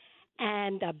decay.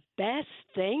 And the best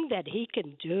thing that he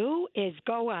can do is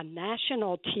go on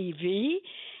national TV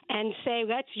and say,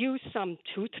 let's use some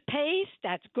toothpaste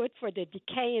that's good for the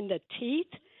decay in the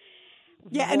teeth.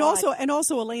 Yeah, and also,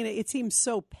 Elena, it seems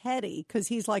so petty because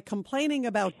he's like complaining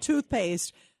about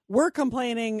toothpaste. We're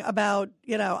complaining about,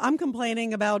 I'm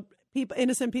complaining about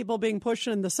innocent people being pushed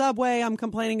in the subway. I'm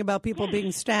complaining about people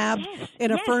being stabbed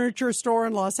in a furniture store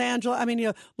in Los Angeles. I mean,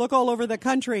 you look all over the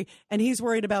country, and he's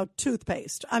worried about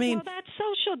toothpaste. I mean, well, that's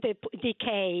social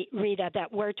decay, Rita,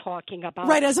 that we're talking about.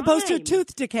 Right, as opposed to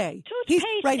tooth decay.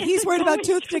 He's worried about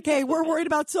tooth decay. We're worried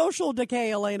about social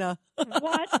decay, Elena.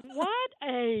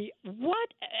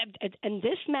 And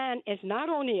this man is not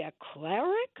only a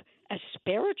cleric, a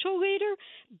spiritual leader,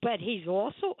 but he's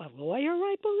also a lawyer,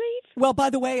 I believe. Well, by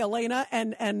the way, Elena,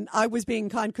 and I was being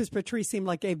kind because Patrice seemed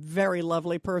like a very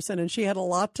lovely person, and she had a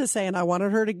lot to say, and I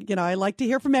wanted her to, I like to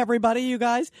hear from everybody, you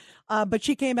guys. But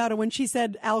she came out, and when she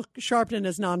said Al Sharpton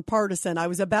is nonpartisan, I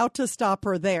was about to stop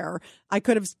her there. I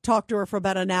could have talked to her for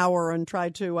about an hour and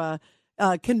tried to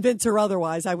convince her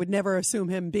otherwise. I would never assume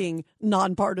him being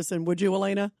nonpartisan. Would you,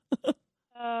 Elena?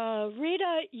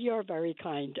 Rita, you're very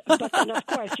kind. But then, of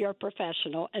course, you're a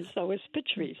professional, and so is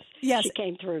Patrice. Yes. She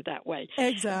came through that way.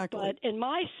 Exactly. But in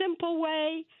my simple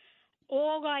way,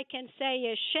 all I can say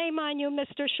is shame on you,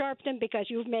 Mr. Sharpton, because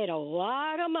you've made a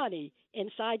lot of money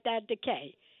inside that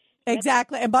decay.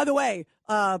 Exactly. And by the way,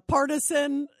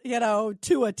 partisan,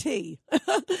 to a T.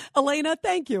 Elena,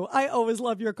 thank you. I always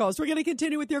love your calls. We're going to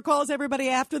continue with your calls, everybody,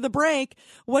 after the break.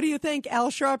 What do you think? Al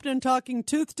Sharpton talking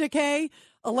tooth decay,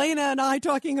 Elena and I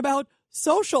talking about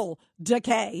social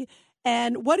decay.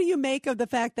 And what do you make of the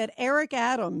fact that Eric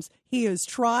Adams, he is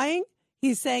trying.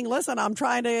 He's saying, listen, I'm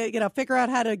trying to, figure out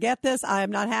how to get this. I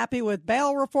am not happy with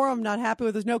bail reform. I'm not happy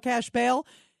with his no cash bail.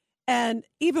 And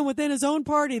even within his own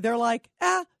party, they're like,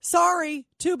 sorry,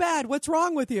 too bad. What's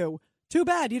wrong with you? Too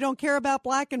bad. You don't care about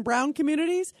black and brown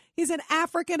communities? He's an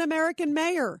African-American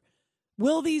mayor.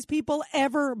 Will these people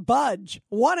ever budge?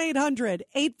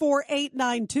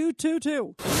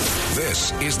 1-800-848-9222.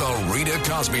 This is the Rita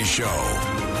Cosby Show.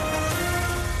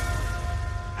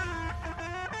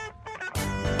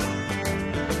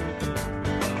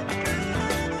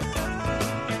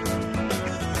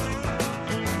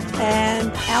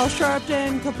 And Al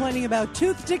Sharpton complaining about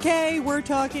tooth decay. We're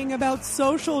talking about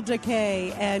social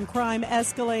decay and crime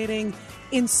escalating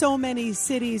in so many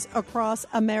cities across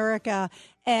America.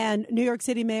 And New York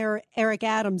City Mayor Eric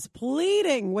Adams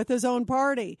pleading with his own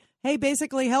party. Hey,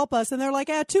 basically help us. And they're like,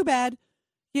 too bad.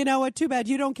 You know what? Too bad.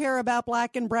 You don't care about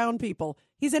black and brown people.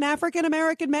 He's an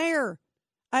African-American mayor.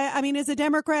 I mean, he's a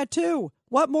Democrat, too.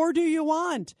 What more do you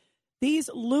want?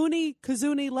 These loony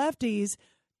kazoonie lefties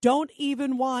don't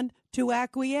even want to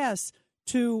acquiesce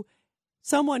to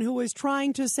someone who is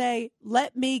trying to say,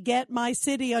 let me get my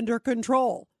city under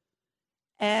control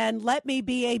and let me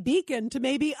be a beacon to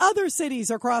maybe other cities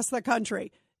across the country.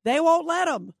 They won't let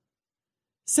them.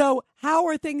 So how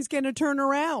are things going to turn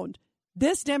around?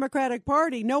 This Democratic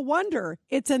Party, no wonder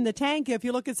it's in the tank if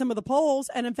you look at some of the polls.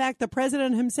 And in fact, the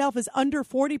president himself is under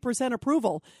 40%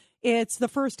 approval. It's the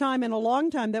first time in a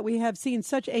long time that we have seen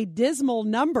such a dismal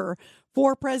number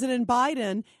for President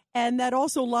Biden. And that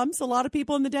also lumps a lot of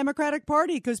people in the Democratic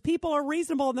Party because people are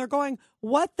reasonable and they're going,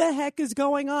 what the heck is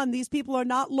going on? These people are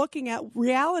not looking at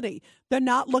reality. They're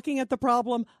not looking at the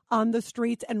problem on the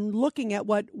streets and looking at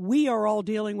what we are all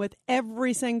dealing with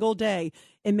every single day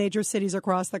in major cities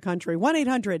across the country.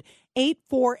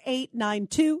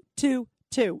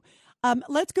 1-800-848-9222.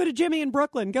 Let's go to Jimmy in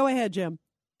Brooklyn. Go ahead, Jim.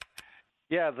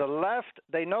 Yeah, the left,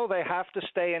 they know they have to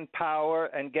stay in power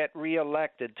and get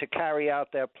reelected to carry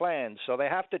out their plans. So they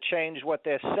have to change what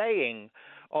they're saying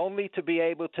only to be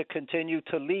able to continue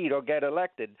to lead or get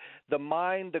elected. The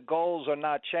mind, the goals are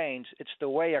not changed. It's the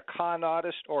way a con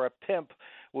artist or a pimp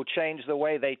will change the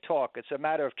way they talk. It's a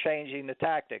matter of changing the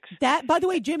tactics. That, by the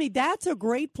way, Jimmy, that's a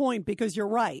great point because you're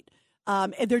right.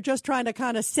 They're just trying to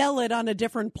kind of sell it on a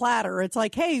different platter. It's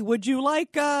like, hey, would you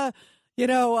like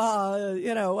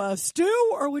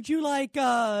stew, or would you like,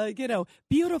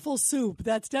 beautiful soup?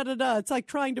 That's da-da-da. It's like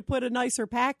trying to put a nicer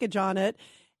package on it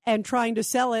and trying to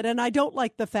sell it. And I don't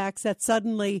like the facts that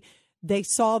suddenly they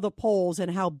saw the polls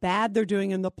and how bad they're doing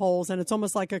in the polls. And it's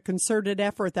almost like a concerted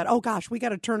effort that, oh, gosh, we got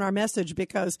to turn our message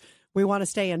because we want to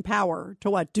stay in power to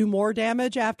what? Do more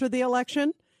damage after the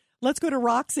election? Let's go to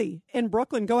Roxy in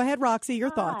Brooklyn. Go ahead, Roxy.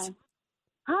 Your thoughts.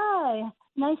 Hi.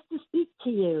 Nice to speak to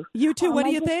you. You too. What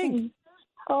do you think?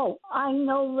 I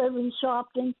know Reverend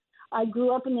Sharpton. I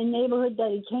grew up in the neighborhood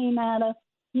that he came out of.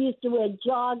 He used to wear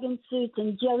jogging suits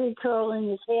and jerry curl in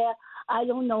his hair. I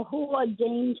don't know who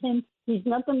ordained him. He's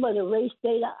nothing but a race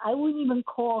data. I wouldn't even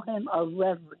call him a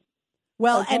reverend.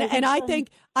 Well, and I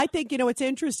think it's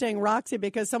interesting, Roxy,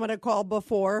 because someone had called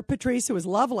before, Patrice, who was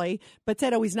lovely, but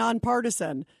said, he's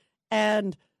nonpartisan.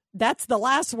 And that's the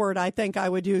last word I think I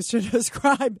would use to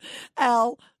describe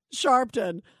Al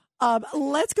Sharpton.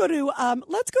 Let's go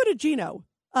to Gino.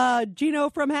 Gino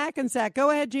from Hackensack. Go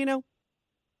ahead, Gino.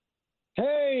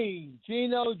 Hey,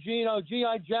 Gino,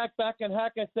 G.I. Jack back in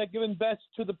Hackensack giving best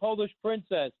to the Polish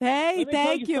princess. Hey,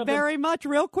 thank you very much.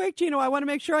 Real quick, Gino, I want to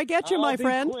make sure I get you, my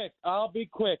friend. I'll be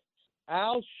quick.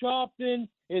 Al Sharpton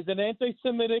is an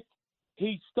anti-Semitic.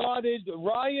 He started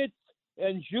riots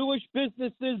and Jewish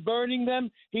businesses, burning them.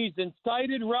 He's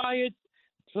incited riots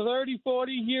 30,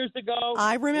 40 years ago.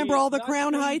 I remember all the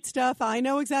Crown Heights stuff. I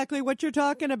know exactly what you're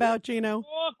talking about, Gino.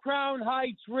 All Crown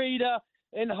Heights, Rita,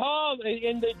 in Harlem,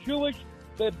 in the Jewish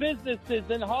businesses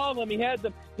in Harlem.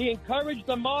 He encouraged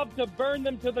the mob to burn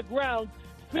them to the ground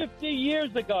 50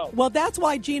 years ago. Well, that's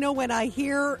why, Gino, when I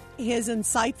hear his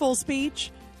insightful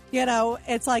speech,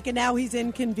 it's like, and now he's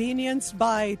inconvenienced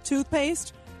by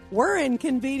toothpaste. We're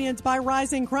inconvenienced by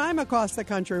rising crime across the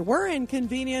country. We're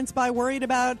inconvenienced by worried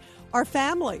about our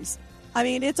families. I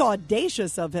mean, it's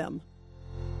audacious of him.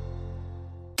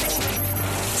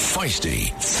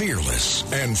 Feisty, fearless,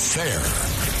 and fair.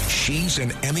 She's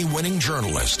an Emmy-winning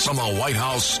journalist from the White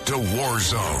House to war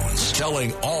zones,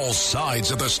 telling all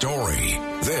sides of the story.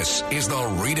 This is the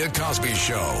Rita Cosby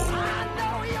Show. I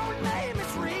know your name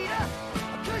is Rita,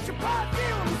 'cause your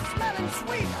perfume is smelling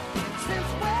sweet. Since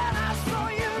when I saw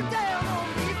you down on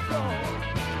the floor.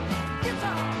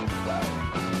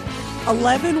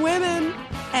 11 women,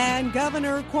 and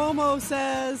Governor Cuomo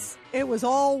says it was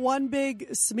all one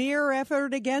big smear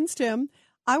effort against him.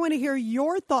 I want to hear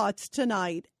your thoughts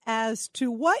tonight as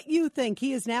to what you think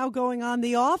he is now going on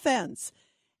the offense.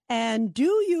 And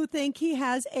do you think he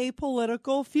has a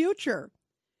political future?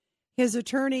 His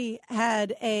attorney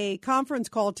had a conference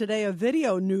call today, a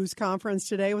video news conference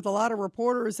today with a lot of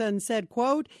reporters, and said,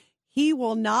 quote, he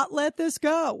will not let this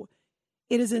go.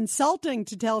 It is insulting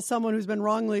to tell someone who's been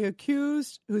wrongly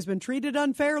accused, who's been treated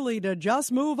unfairly, to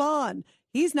just move on.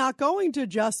 He's not going to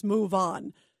just move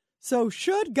on. So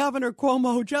should Governor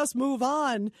Cuomo just move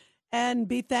on and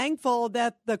be thankful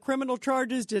that the criminal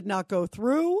charges did not go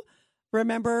through?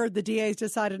 Remember, the DAs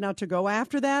decided not to go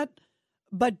after that.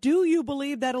 But do you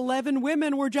believe that 11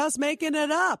 women were just making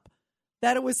it up,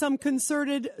 that it was some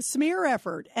concerted smear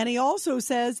effort? And he also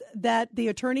says that the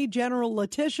Attorney General,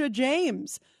 Letitia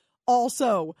James,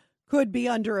 also could be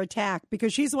under attack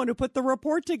because she's the one who put the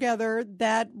report together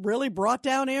that really brought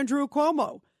down Andrew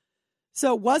Cuomo.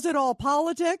 So was it all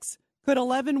politics? Could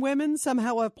 11 women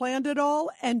somehow have planned it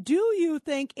all? And do you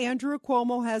think Andrew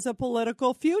Cuomo has a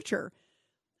political future?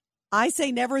 I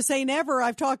say never.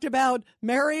 I've talked about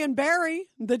Marion Barry,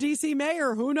 the D.C.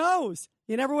 mayor. Who knows?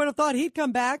 You never would have thought he'd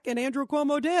come back, and Andrew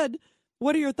Cuomo did.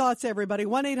 What are your thoughts, everybody?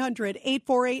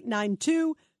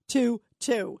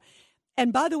 1-800-848-9222.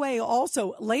 And by the way,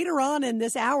 also later on in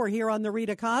this hour here on the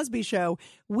Rita Cosby Show,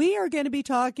 we are going to be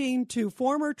talking to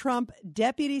former Trump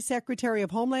Deputy Secretary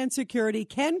of Homeland Security,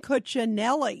 Ken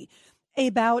Cuccinelli,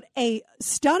 about a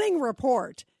stunning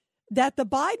report that the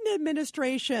Biden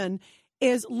administration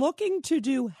is looking to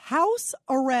do house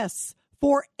arrests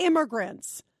for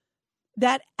immigrants,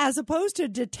 that as opposed to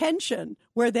detention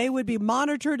where they would be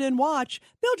monitored and watched,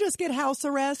 they'll just get house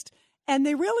arrest. And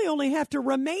they really only have to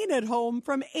remain at home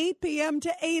from 8 p.m.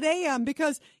 to 8 a.m.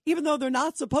 because even though they're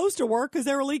not supposed to work because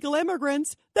they're illegal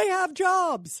immigrants, they have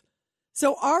jobs.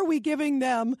 So are we giving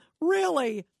them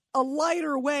really a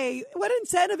lighter way? What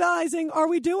incentivizing are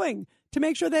we doing to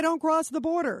make sure they don't cross the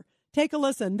border? Take a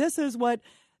listen. This is what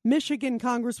Michigan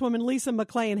Congresswoman Lisa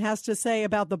McClain has to say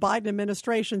about the Biden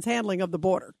administration's handling of the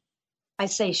border. I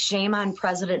say shame on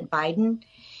President Biden.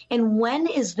 And when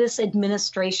is this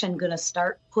administration going to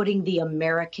start putting the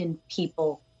American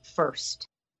people first?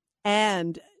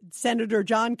 And Senator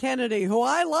John Kennedy, who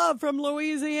I love from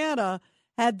Louisiana,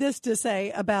 had this to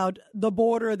say about the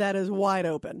border that is wide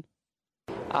open.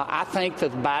 I think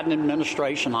that the Biden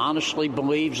administration honestly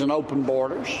believes in open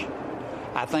borders.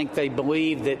 I think they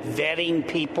believe that vetting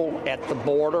people at the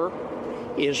border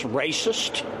is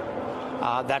racist.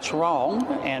 That's wrong,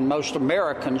 and most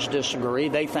Americans disagree.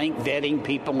 They think vetting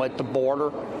people at the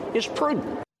border is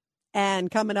prudent.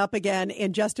 And coming up again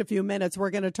in just a few minutes,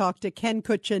 we're going to talk to Ken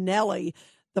Cuccinelli,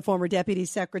 the former Deputy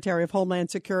Secretary of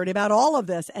Homeland Security, about all of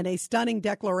this and a stunning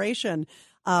declaration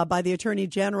by the Attorney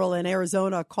General in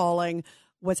Arizona calling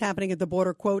what's happening at the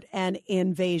border, quote, an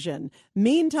invasion.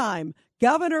 Meantime,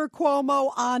 Governor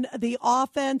Cuomo on the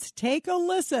offense. Take a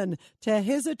listen to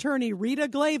his attorney, Rita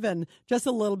Glavin, just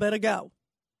a little bit ago.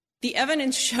 The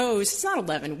evidence shows it's not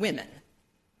 11 women.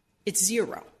 It's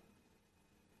 0.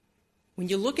 When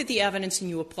you look at the evidence and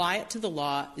you apply it to the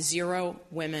law, 0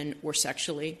 women were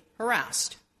sexually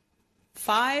harassed.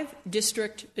 5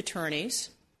 district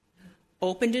attorneys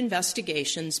opened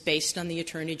investigations based on the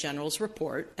Attorney General's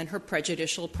report and her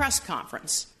prejudicial press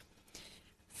conference.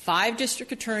 5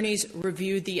 district attorneys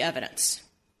reviewed the evidence.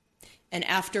 And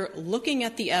after looking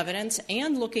at the evidence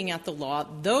and looking at the law,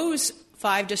 those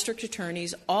 5 district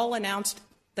attorneys all announced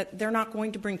that they're not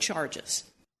going to bring charges.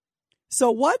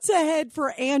 So what's ahead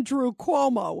for Andrew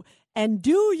Cuomo? And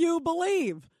do you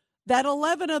believe that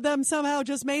 11 of them somehow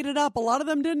just made it up? A lot of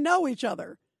them didn't know each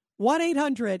other.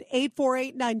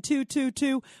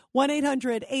 1-800-848-9222,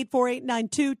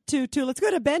 1-800-848-9222. Let's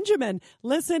go to Benjamin,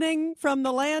 listening from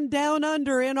the land down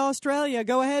under in Australia.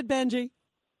 Go ahead, Benji.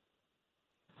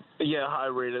 Yeah, hi,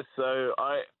 Rita. So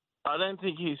I don't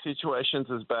think his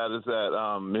situation's as bad as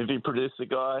that movie producer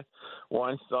guy,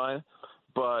 Weinstein,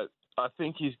 but I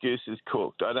think his goose is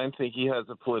cooked. I don't think he has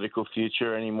a political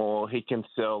future anymore. He can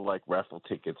sell, like, raffle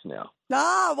tickets now.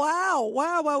 Ah,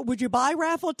 wow. Would you buy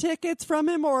raffle tickets from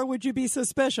him, or would you be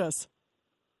suspicious?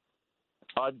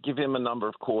 I'd give him a number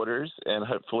of quarters, and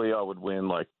hopefully I would win,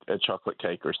 like, a chocolate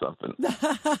cake or something.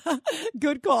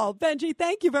 Good call. Benji,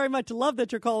 thank you very much. Love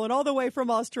that you're calling all the way from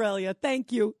Australia.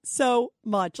 Thank you so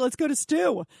much. Let's go to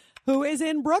Stu, who is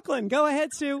in Brooklyn. Go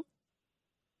ahead, Stu.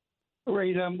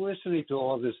 Great. I'm listening to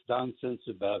all this nonsense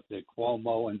about the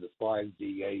Cuomo and the 5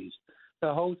 DAs.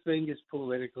 The whole thing is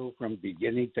political from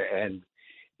beginning to end.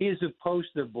 He's a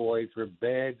poster boy for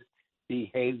bad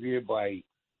behavior by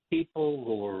people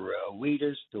who are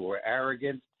elitist, who are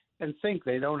arrogant, and think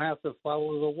they don't have to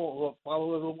follow the law.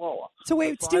 So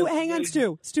wait, Stu, hang on,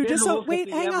 Stu. Just so wait,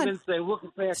 hang on. They look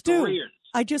at their Stu, careers.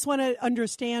 I just want to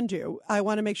understand you. I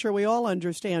want to make sure we all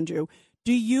understand you.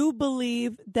 Do you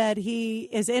believe that he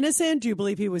is innocent? Do you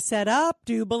believe he was set up?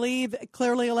 Do you believe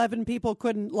clearly 11 people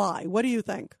couldn't lie? What do you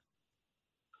think?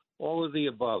 All of the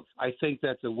above. I think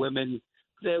that the women,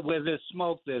 where there's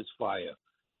smoke, there's fire.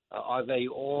 Are they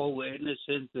all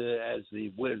innocent as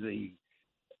the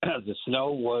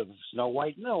Snow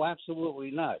White? No, absolutely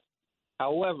not.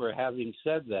 However, having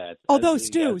said that, although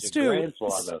Stu,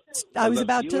 I was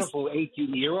about to. Beautiful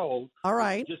 18-year-old. All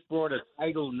right. Just brought a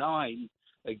Title IX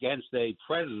against a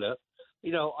predator.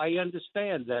 You know, I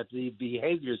understand that the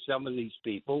behavior of some of these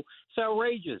people is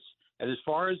outrageous. And as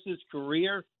far as his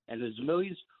career and his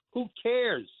millions, who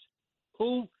cares?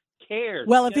 Who cares?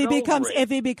 Well, if he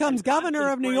becomes governor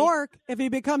of New York,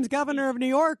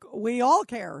 we all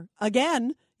care.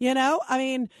 Again, You know, I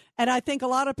mean, and I think a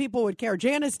lot of people would care.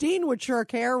 Janice Dean would sure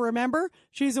care, remember?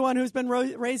 She's the one who's been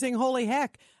raising holy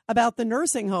heck about the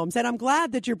nursing homes. And I'm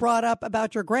glad that you brought up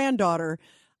about your granddaughter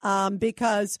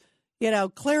because, you know,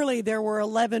 clearly there were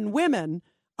 11 women.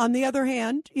 On the other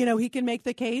hand, you know, he can make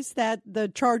the case that the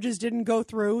charges didn't go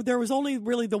through. There was only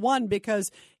really the one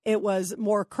because it was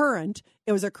more current.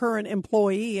 It was a current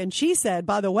employee. And she said,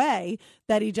 by the way,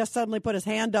 that he just suddenly put his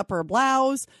hand up her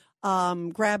blouse,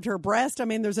 grabbed her breast. I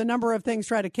mean, there's a number of things,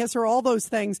 tried to kiss her. All those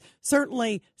things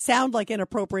certainly sound like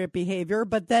inappropriate behavior.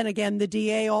 But then again, the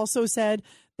DA also said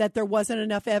that there wasn't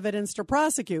enough evidence to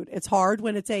prosecute. It's hard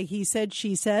when it's a he said,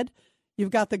 she said.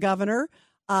 You've got the governor.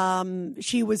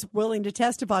 She was willing to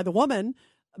testify, the woman,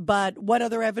 but what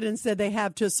other evidence did they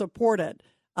have to support it?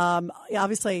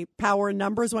 Obviously, power in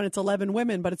numbers when it's 11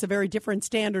 women, but it's a very different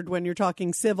standard when you're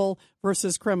talking civil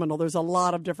versus criminal. There's a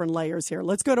lot of different layers here.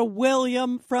 Let's go to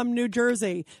William from New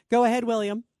Jersey. Go ahead,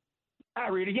 William. Hi,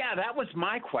 Rita. Yeah, that was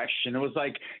my question. It was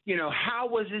like, you know, how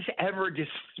was this ever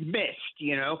dismissed,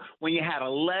 you know, when you had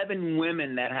 11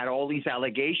 women that had all these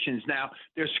allegations? Now,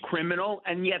 there's criminal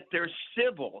and yet there's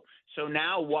civil. So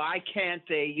now why can't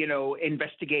they, you know,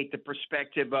 investigate the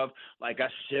perspective of like a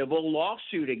civil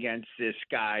lawsuit against this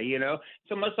guy, you know?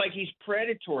 It's almost like he's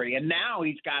predatory. And now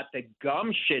he's got the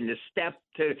gumption to step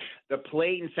to the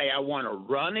plate and say, I want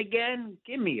to run again?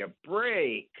 Give me a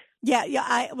break.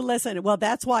 Yeah. Listen, well,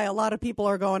 that's why a lot of people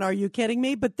are going, are you kidding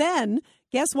me? But then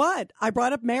guess what? I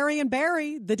brought up Marion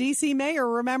Barry, the D.C. mayor.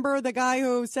 Remember the guy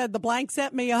who said the blank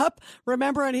set me up?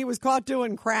 Remember? And he was caught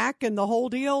doing crack and the whole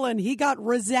deal. And he got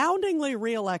resoundingly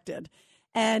reelected.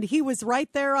 And he was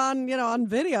right there on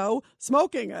video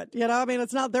smoking it. You know, I mean,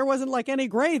 there wasn't like any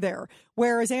gray there.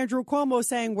 Whereas Andrew Cuomo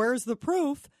saying, where's the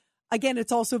proof? Again,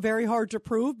 it's also very hard to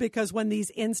prove because when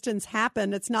these incidents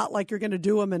happen, it's not like you're going to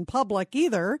do them in public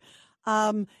either.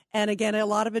 And again, a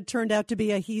lot of it turned out to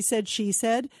be a he said, she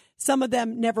said. Some of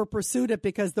them never pursued it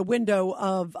because the window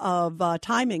of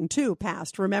timing, too,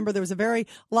 passed. Remember, there was a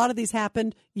lot of these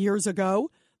happened years ago.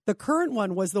 The current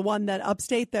one was the one that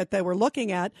upstate that they were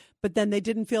looking at, but then they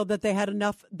didn't feel that they had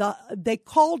enough. They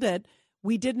called it,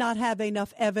 we did not have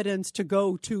enough evidence to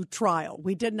go to trial.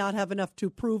 We did not have enough to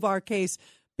prove our case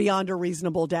beyond a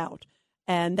reasonable doubt.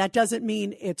 And that doesn't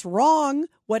mean it's wrong.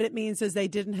 What it means is they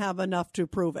didn't have enough to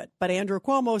prove it. But Andrew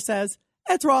Cuomo says,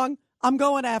 it's wrong. I'm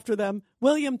going after them.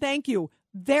 William, thank you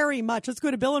very much. Let's go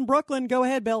to Bill in Brooklyn. Go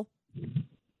ahead, Bill.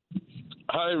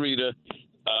 Hi, Rita.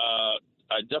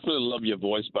 I definitely love your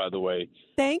voice, by the way.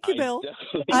 Thank you, Bill.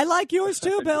 I like yours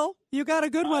too, Bill. You got a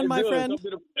good one, my friend.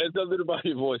 It's something about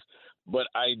your voice. But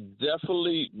I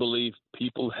definitely believe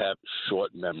people have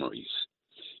short memories.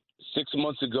 6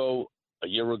 months ago, a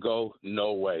year ago,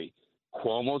 no way.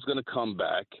 Cuomo's going to come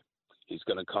back. He's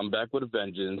going to come back with a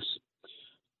vengeance.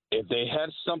 If they had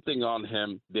something on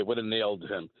him, they would have nailed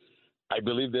him. I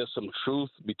believe there's some truth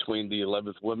between the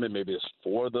 11th women. Maybe there's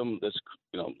 4 of them. That's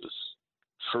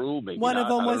true. Maybe one not.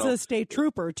 Of them was a state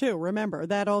trooper too. Remember,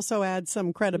 that also adds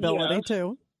some credibility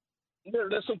too.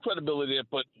 There's some credibility there,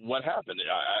 but what happened?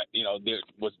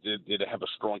 Did they have a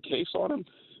strong case on him?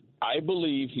 I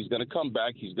believe he's going to come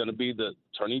back. He's going to be the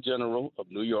Attorney General of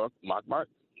New York.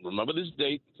 Remember this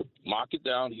date. Mark it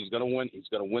down. He's going to win. He's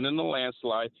going to win in the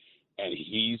landslide, and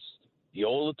he's the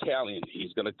old Italian.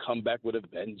 He's going to come back with a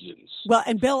vengeance. Well,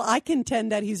 and Bill, I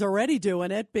contend that he's already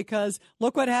doing it because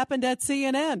look what happened at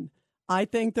CNN. I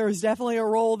think there's definitely a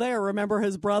role there. Remember,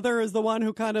 his brother is the one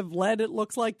who kind of led, it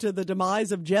looks like, to the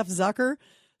demise of Jeff Zucker.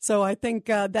 So I think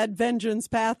that vengeance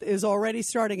path is already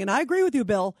starting. And I agree with you,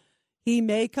 Bill. He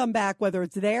may come back, whether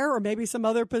it's there or maybe some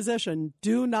other position.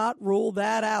 Do not rule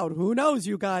that out. Who knows,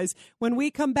 you guys? When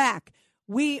we come back,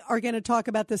 we are going to talk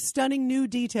about the stunning new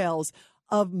details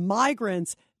of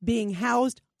migrants being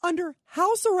housed under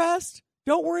house arrest.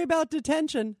 Don't worry about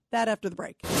detention. That after the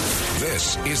break.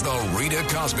 This is the Rita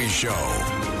Cosby Show.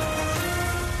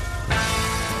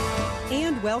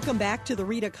 And welcome back to the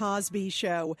Rita Cosby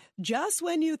Show. Just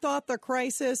when you thought the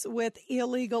crisis with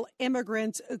illegal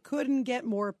immigrants couldn't get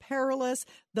more perilous,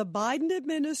 the Biden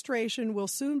administration will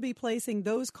soon be placing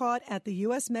those caught at the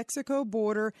U.S.-Mexico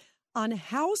border on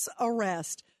house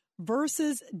arrest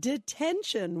versus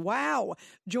detention. Wow.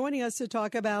 Joining us to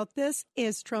talk about this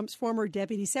is Trump's former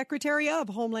Deputy Secretary of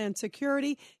Homeland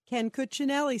Security, Ken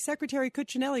Cuccinelli. Secretary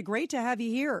Cuccinelli, great to have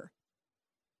you here.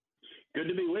 Good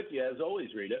to be with you, as always,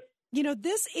 Rita. You know,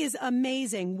 this is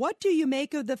amazing. What do you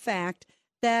make of the fact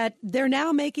that they're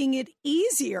now making it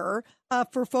easier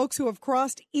for folks who have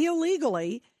crossed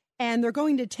illegally, and they're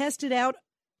going to test it out,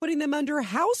 putting them under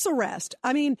house arrest?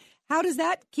 I mean, how does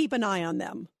that keep an eye on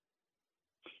them?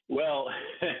 Well,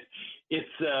 it's,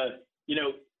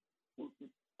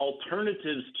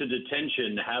 alternatives to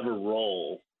detention have a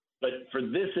role, but for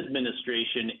this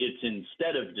administration, it's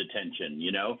instead of detention.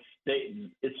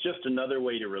 It's just another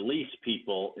way to release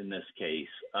people in this case.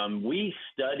 We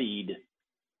studied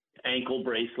ankle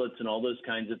bracelets and all those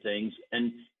kinds of things,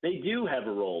 and they do have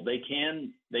a role. They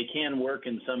can work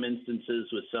in some instances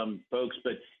with some folks,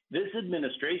 but this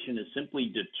administration is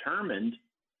simply determined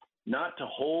not to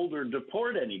hold or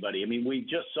deport anybody. I mean, we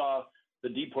just saw the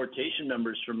deportation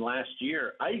numbers from last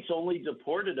year. ICE only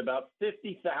deported about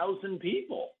 50,000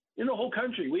 people in the whole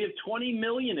country. We have 20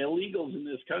 million illegals in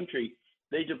this country.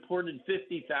 They deported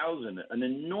 50,000, an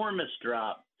enormous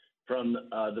drop from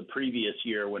the previous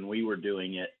year when we were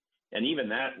doing it. And even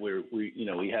that,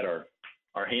 we had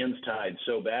our hands tied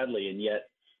so badly, and yet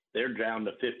they're down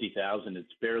to 50,000. It's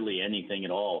barely anything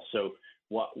at all. So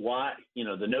why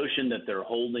the notion that they're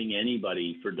holding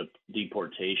anybody for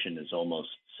deportation is almost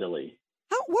silly.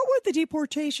 What were the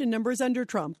deportation numbers under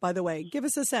Trump, by the way? Give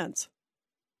us a sense.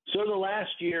 So the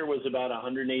last year was about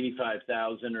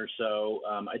 185,000 or so.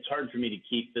 It's hard for me to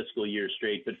keep fiscal year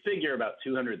straight, but figure about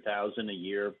 200,000 a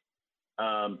year,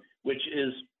 which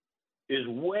is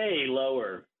way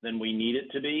lower than we need it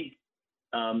to be.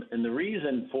 And the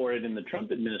reason for it in the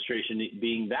Trump administration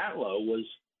being that low was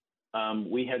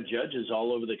we had judges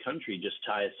all over the country just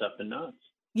tie us up in knots.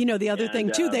 The other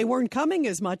thing, too, they weren't coming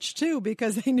as much, too,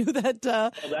 because they knew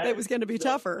that it was going to be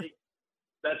tougher.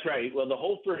 That's right. Well, the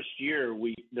whole first year,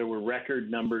 there were record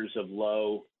numbers of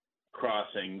low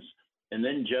crossings, and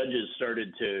then judges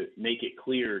started to make it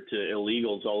clear to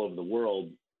illegals all over the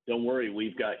world, don't worry,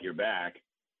 we've got your back.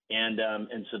 And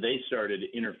so they started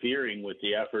interfering with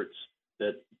the efforts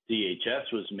that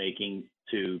DHS was making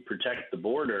to protect the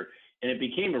border, and it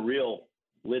became a real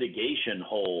litigation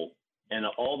hole. And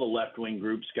all the left-wing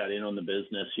groups got in on the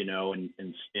business,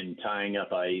 in tying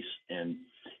up ICE. And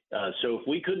so if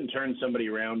we couldn't turn somebody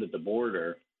around at the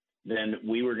border, then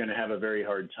we were going to have a very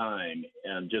hard time,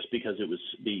 just because it was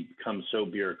become so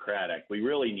bureaucratic. We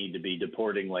really need to be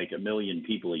deporting like 1 million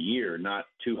people a year, not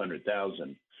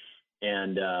 200,000.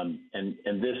 And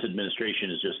this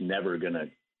administration is just never going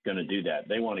to do that.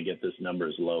 They want to get this number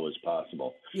as low as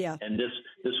possible. Yeah. And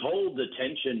this whole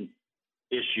detention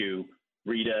issue,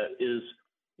 Rita, is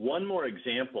one more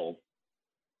example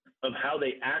of how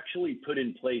they actually put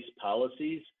in place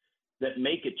policies that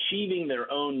make achieving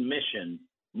their own mission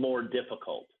more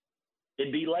difficult.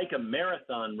 It'd be like a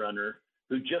marathon runner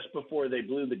who just before they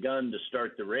blew the gun to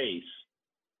start the race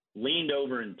leaned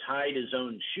over and tied his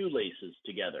own shoelaces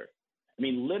together. I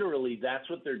mean, literally, that's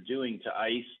what they're doing to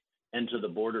ICE and to the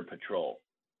Border Patrol.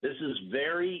 This is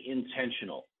very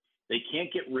intentional. They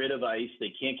can't get rid of ICE.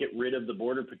 They can't get rid of the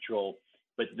Border Patrol,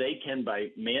 but they can, by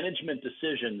management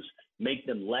decisions, make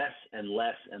them less and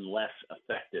less and less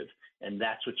effective. And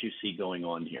that's what you see going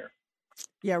on here.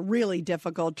 Yeah, really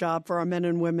difficult job for our men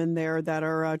and women there that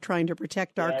are trying to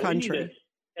protect our country.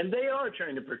 And they are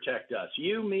trying to protect us.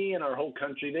 You, me, and our whole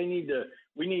country.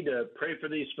 We need to pray for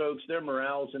these folks. Their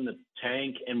morale's in the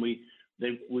tank, and we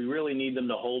really need them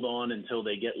to hold on until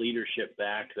they get leadership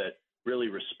back that really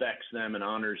respects them and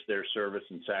honors their service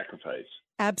and sacrifice.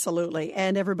 Absolutely.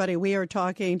 And everybody, we are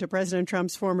talking to President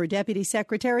Trump's former Deputy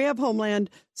Secretary of Homeland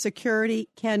Security,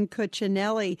 Ken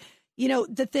Cuccinelli.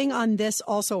 The thing on this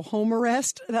also, home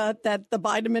arrest, that the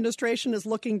Biden administration is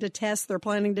looking to test. They're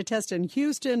planning to test in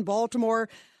Houston, Baltimore.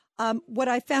 What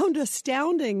I found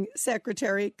astounding,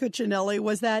 Secretary Cuccinelli,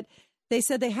 was that they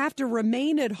said they have to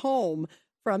remain at home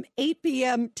from 8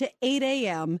 p.m. to 8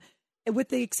 a.m., with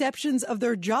the exceptions of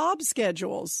their job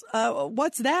schedules.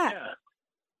 What's that?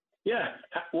 Yeah.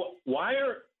 Why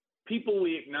are people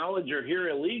we acknowledge are here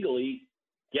illegally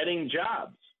getting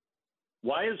jobs?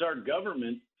 Why is our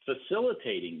government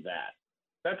facilitating that?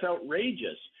 That's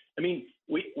outrageous. I mean,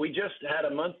 we just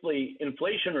had a monthly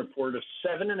inflation report of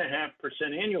 7.5%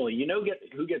 annually. You know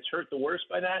who gets hurt the worst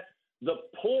by that? The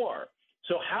poor.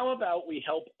 So how about we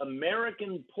help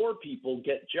American poor people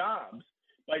get jobs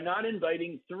by not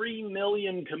inviting 3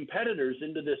 million competitors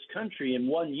into this country in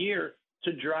 1 year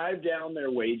to drive down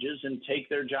their wages and take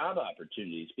their job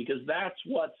opportunities, because that's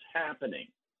what's happening.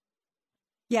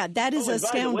 Yeah, that is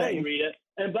astounding.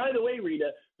 By the way,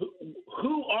 Rita,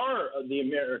 who are the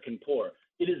American poor?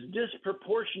 It is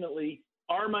disproportionately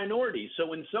our minorities. So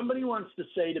when somebody wants to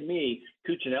say to me,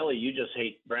 Cuccinelli, you just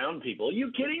hate brown people, are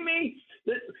you kidding me?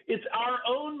 It's our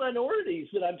own minorities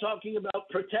that I'm talking about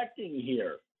protecting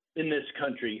here in this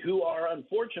country, who are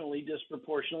unfortunately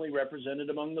disproportionately represented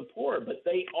among the poor, but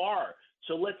they are.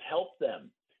 So let's help them,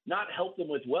 not help them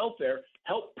with welfare,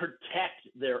 help protect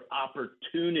their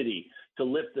opportunity to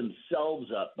lift themselves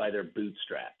up by their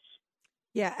bootstraps.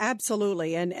 Yeah,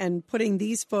 absolutely. And putting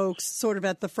these folks sort of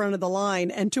at the front of the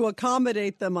line and to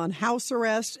accommodate them on house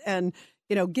arrest. And,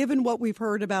 you know, given what we've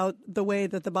heard about the way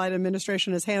that the Biden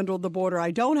administration has handled the border,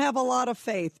 I don't have a lot of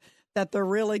faith that they're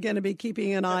really going to be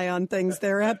keeping an eye on things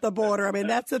there at the border. I mean,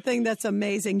 that's the thing that's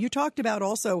amazing. You talked about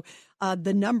also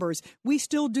the numbers. We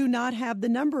still do not have the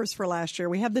numbers for last year.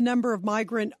 We have the number of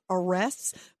migrant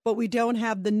arrests, but we don't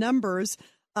have the numbers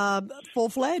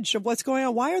full-fledged of what's going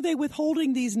on. Why are they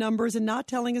withholding these numbers and not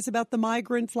telling us about the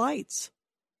migrant flights?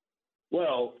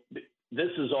 Well,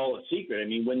 this is all a secret. I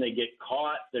mean, when they get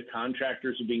caught, the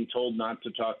contractors are being told not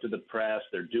to talk to the press.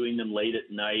 They're doing them late at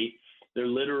night. They're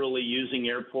literally using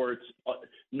airports,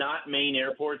 not main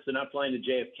airports. They're not flying to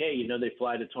JFK. You know, they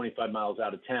fly to 25 miles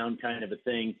out of town kind of a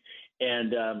thing.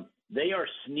 And they are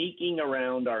sneaking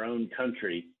around our own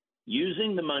country,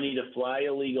 using the money to fly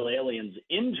illegal aliens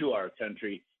into our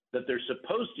country that they're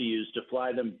supposed to use to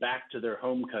fly them back to their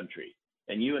home country.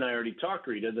 And you and I already talked,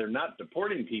 Rita, they're not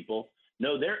deporting people.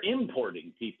 No, they're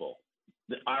importing people.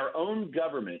 Our own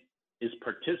government is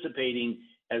participating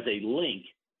as a link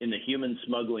in the human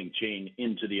smuggling chain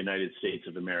into the United States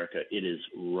of America. It is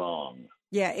wrong.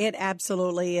 Yeah, it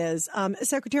absolutely is.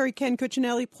 Secretary Ken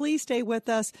Cuccinelli, please stay with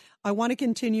us. I want to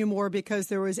continue more because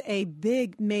there was a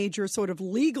big, major sort of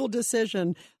legal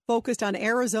decision focused on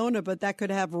Arizona, but that could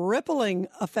have rippling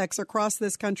effects across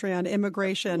this country on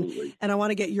immigration. Absolutely. And I want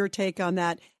to get your take on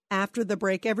that after the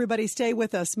break. Everybody stay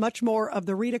with us. Much more of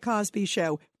the Rita Cosby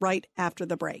Show right after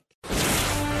the break.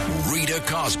 Rita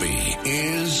Cosby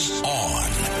is on.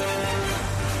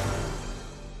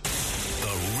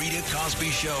 The Rita Cosby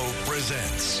Show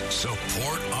presents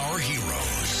Support Our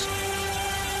Heroes.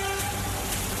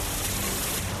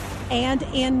 And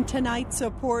in tonight's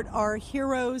Support Our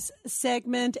Heroes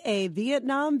segment, a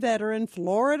Vietnam veteran,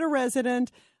 Florida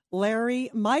resident,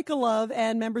 Larry Michaelov,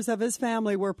 and members of his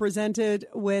family were presented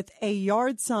with a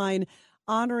yard sign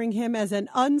honoring him as an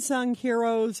unsung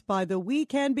hero by the We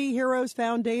Can Be Heroes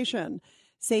Foundation.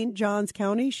 St. Johns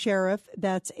County Sheriff,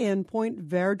 that's in Point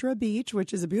Verdra Beach,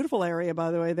 which is a beautiful area,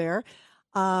 by the way, there.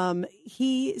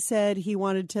 He said he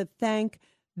wanted to thank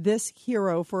this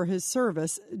hero for his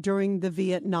service during the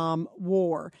Vietnam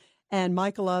War. And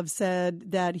Michaelov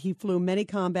said that he flew many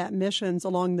combat missions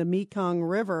along the Mekong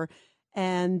River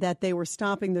and that they were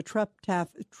stopping the truck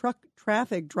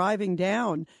traffic driving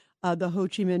down the Ho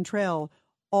Chi Minh Trail,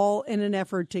 all in an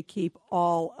effort to keep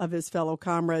all of his fellow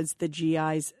comrades, the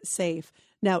GIs, safe.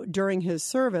 Now, during his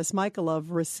service,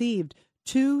 Michaelov received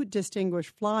 2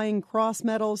 Distinguished Flying Cross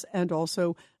medals and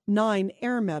also 9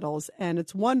 air medals. And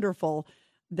it's wonderful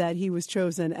that he was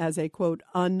chosen as a, quote,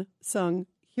 unsung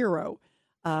hero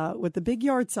with the big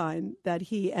yard sign that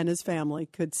he and his family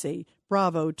could see.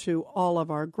 Bravo to all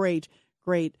of our great,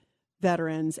 great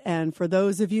veterans. And for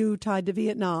those of you tied to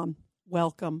Vietnam,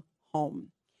 welcome home.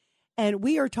 And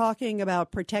we are talking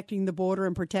about protecting the border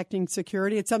and protecting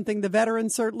security. It's something the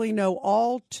veterans certainly know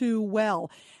all too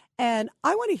well. And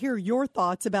I want to hear your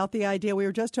thoughts about the idea. We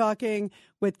were just talking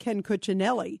with Ken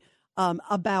Cuccinelli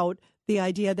about the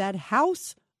idea that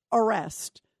house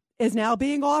arrest is now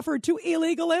being offered to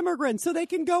illegal immigrants so they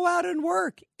can go out and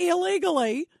work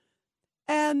illegally.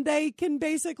 And they can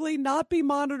basically not be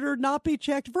monitored, not be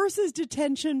checked, versus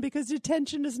detention, because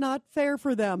detention is not fair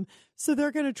for them. So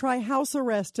they're going to try house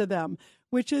arrest to them,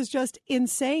 which is just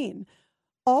insane.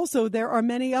 Also, there are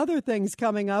many other things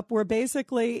coming up where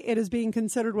basically it is being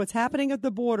considered what's happening at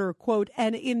the border, quote,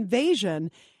 an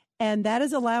invasion. And that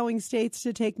is allowing states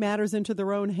to take matters into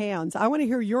their own hands. I want to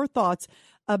hear your thoughts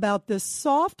about this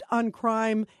soft on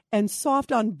crime and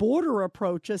soft on border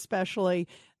approach, especially,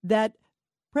 that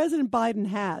President Biden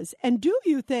has. And do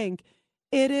you think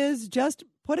it is just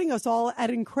putting us all at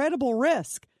incredible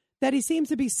risk that he seems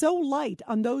to be so light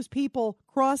on those people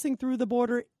crossing through the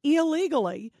border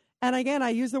illegally? And again,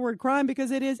 I use the word crime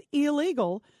because it is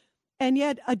illegal, and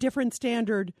yet a different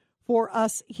standard for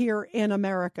us here in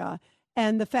America.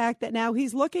 And the fact that now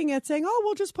he's looking at saying, oh,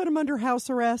 we'll just put them under house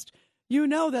arrest. You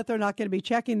know that they're not going to be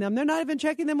checking them. They're not even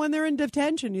checking them when they're in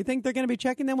detention. You think they're going to be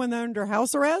checking them when they're under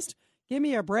house arrest? Give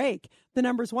me a break. The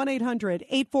number's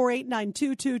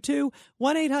 1-800-848-9222,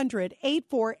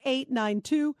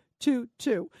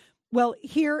 1-800-848-9222. Well,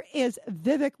 here is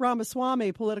Vivek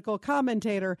Ramaswamy, political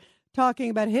commentator, talking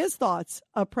about his thoughts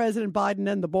of President Biden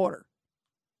and the border.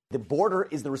 The border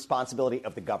is the responsibility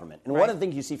of the government. And one of the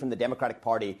things you see from the Democratic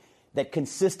Party that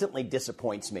consistently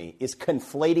disappoints me is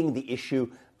conflating the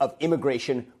issue of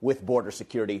immigration with border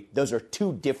security. Those are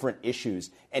 2 different issues.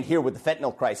 And here with the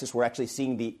fentanyl crisis, we're actually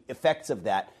seeing the effects of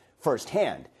that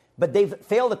firsthand. But they've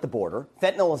failed at the border.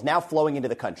 Fentanyl is now flowing into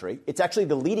the country. It's actually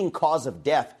the leading cause of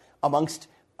death amongst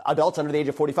adults under the age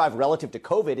of 45 relative to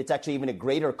COVID. It's actually even a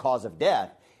greater cause of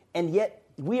death. And yet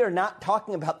we are not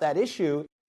talking about that issue.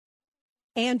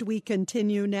 And we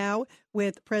continue now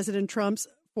with President Trump's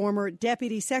former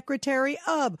Deputy Secretary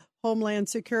of Homeland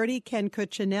Security, Ken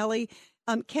Cuccinelli.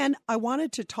 Ken, I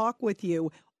wanted to talk with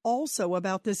you also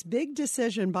about this big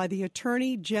decision by the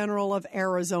Attorney General of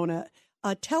Arizona.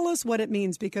 Tell us what it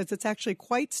means, because it's actually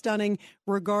quite stunning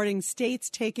regarding states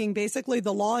taking basically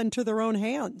the law into their own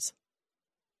hands.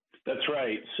 That's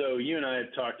right. So you and I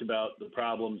have talked about the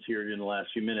problems here in the last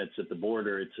few minutes at the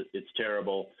border. It's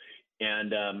terrible.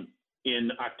 And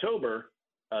in October,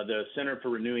 the Center for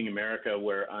Renewing America,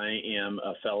 where I am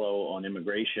a fellow on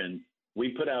immigration, we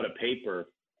put out a paper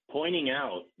pointing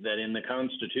out that in the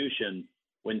Constitution,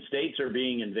 when states are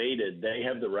being invaded, they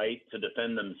have the right to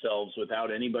defend themselves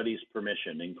without anybody's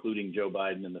permission, including Joe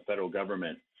Biden and the federal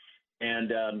government.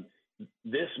 And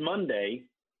this Monday,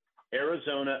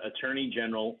 Arizona Attorney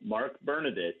General Mark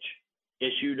Brnovich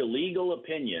issued a legal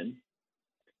opinion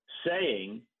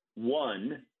saying,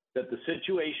 one, that the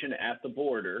situation at the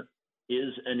border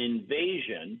is an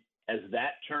invasion, as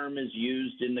that term is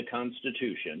used in the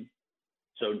Constitution.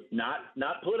 So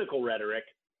not political rhetoric,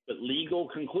 but legal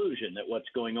conclusion that what's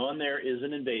going on there is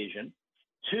an invasion.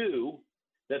 Two,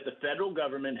 that the federal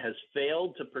government has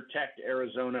failed to protect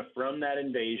Arizona from that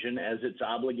invasion, as it's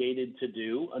obligated to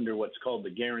do under what's called the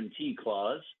Guarantee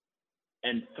Clause.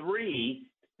 And three,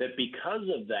 that because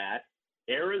of that,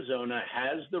 Arizona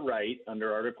has the right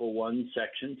under Article 1,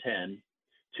 Section 10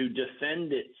 to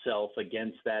defend itself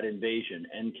against that invasion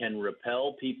and can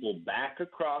repel people back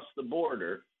across the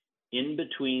border in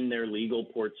between their legal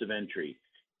ports of entry.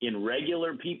 In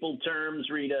regular people terms,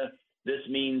 Rita, this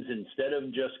means instead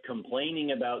of just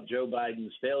complaining about Joe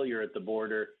Biden's failure at the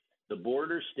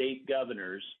border state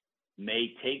governors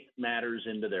may take matters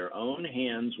into their own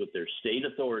hands with their state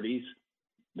authorities,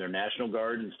 their National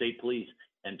Guard and state police,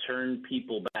 and turn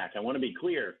people back. I want to be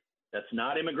clear, that's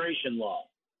not immigration law.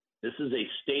 This is a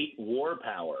state war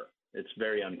power. It's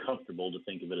very uncomfortable to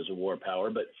think of it as a war power,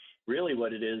 but really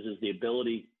what it is the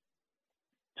ability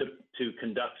to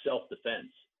conduct self-defense.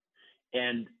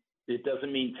 And it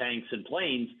doesn't mean tanks and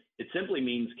planes. It simply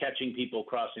means catching people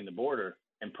crossing the border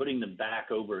and putting them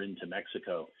back over into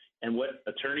Mexico. And what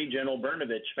Attorney General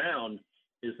Brnovich found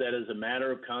is that as a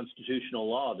matter of constitutional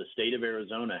law, the state of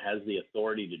Arizona has the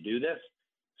authority to do this,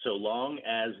 so long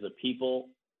as the people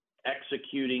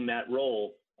executing that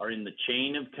role are in the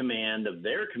chain of command of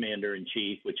their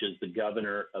commander-in-chief, which is the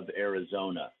governor of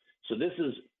Arizona. So this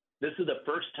is the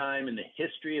first time in the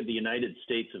history of the United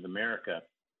States of America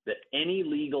that any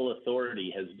legal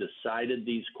authority has decided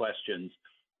these questions,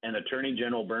 and Attorney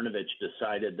General Brnovich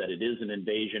decided that it is an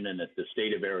invasion and that the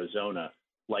state of Arizona,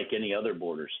 like any other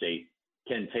border state,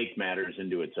 can take matters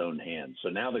into its own hands. So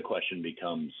now the question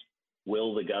becomes,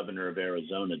 will the governor of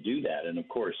Arizona do that? And of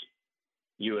course,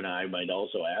 you and I might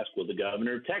also ask, will the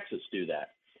governor of Texas do that?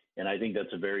 And I think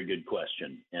that's a very good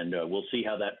question. And we'll see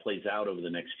how that plays out over the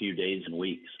next few days and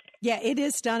weeks. Yeah, it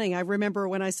is stunning. I remember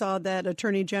when I saw that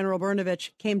Attorney General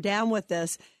Brnovich came down with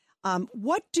this.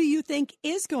 What do you think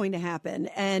is going to happen?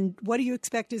 And what do you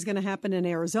expect is going to happen in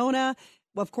Arizona?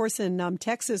 Well, of course, in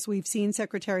Texas, we've seen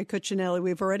Secretary Cuccinelli.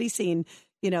 We've already seen,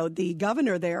 the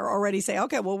governor there already say,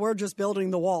 okay, well, we're just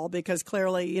building the wall because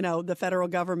clearly, the federal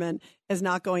government is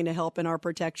not going to help in our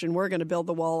protection. We're going to build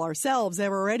the wall ourselves.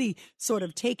 They're already sort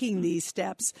of taking these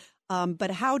steps. But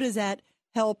how does that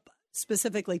help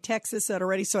specifically Texas that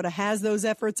already sort of has those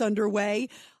efforts underway?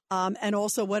 And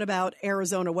also, what about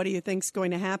Arizona? What do you think is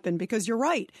going to happen? Because you're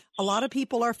right. A lot of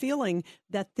people are feeling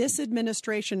that this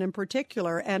administration in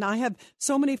particular, and I have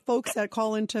so many folks that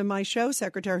call into my show,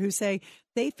 Secretary, who say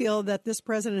they feel that this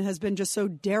president has been just so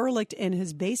derelict in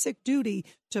his basic duty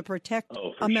to protect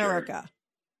America.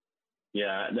 Sure.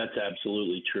 Yeah, that's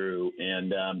absolutely true.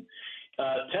 And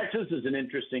Texas is an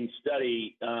interesting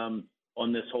study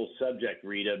on this whole subject,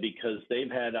 Rita, because they've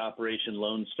had Operation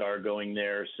Lone Star going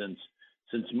there since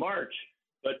March,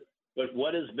 but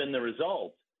what has been the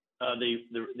result?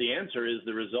 The answer is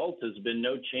the result has been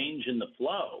no change in the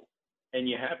flow. And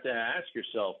you have to ask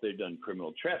yourself, they've done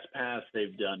criminal trespass,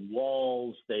 they've done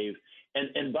walls,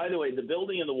 and by the way, the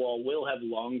building of the wall will have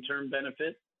long-term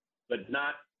benefit, but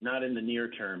not in the near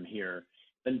term here.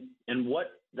 And what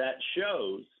that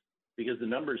shows, because the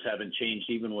numbers haven't changed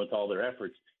even with all their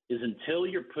efforts, is until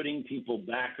you're putting people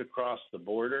back across the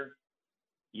border,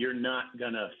 you're not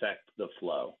going to affect the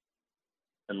flow.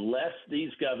 Unless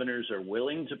these governors are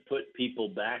willing to put people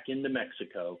back into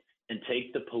Mexico and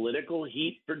take the political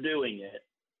heat for doing it,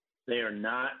 they are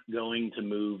not going to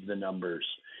move the numbers.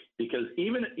 Because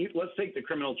let's take the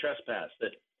criminal trespass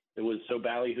that was so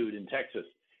ballyhooed in Texas.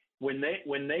 when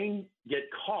they get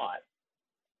caught,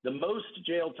 the most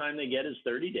jail time they get is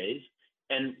 30 days.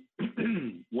 And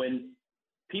when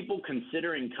people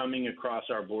considering coming across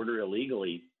our border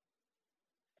illegally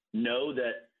know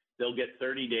that they'll get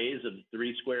 30 days of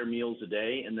 3 square meals a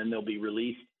day, and then they'll be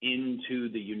released into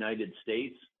the United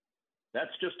States,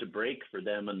 that's just a break for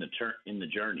them in the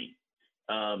journey.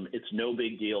 It's no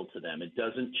big deal to them. It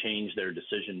doesn't change their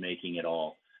decision-making at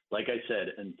all. Like I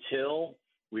said, until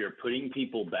we are putting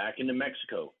people back into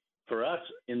Mexico, for us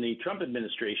in the Trump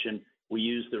administration, we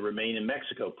use the Remain in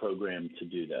Mexico program to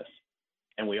do this.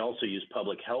 And we also use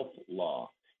public health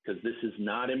law, because this is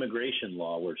not immigration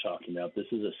law we're talking about. This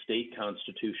is a state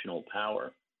constitutional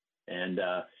power. And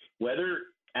whether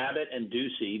Abbott and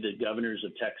Ducey, the governors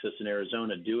of Texas and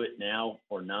Arizona, do it now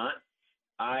or not,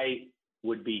 I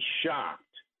would be shocked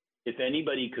if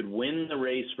anybody could win the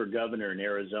race for governor in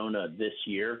Arizona this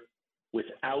year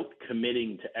without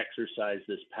committing to exercise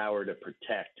this power to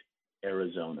protect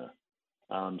Arizona.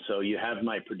 So you have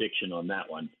my prediction on that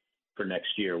one for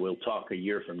next year. We'll talk a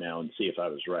year from now and see if I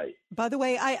was right. By the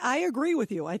way, I agree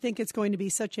with you. I think it's going to be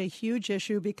such a huge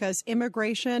issue because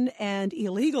immigration and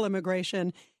illegal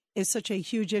immigration is such a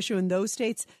huge issue in those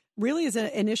states, really is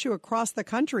an issue across the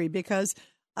country because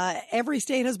every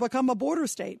state has become a border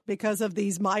state because of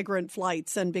these migrant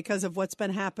flights and because of what's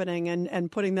been happening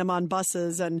and putting them on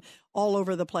buses and all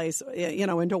over the place,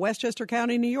 into Westchester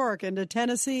County, New York, into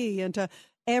Tennessee, into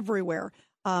everywhere.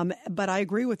 But I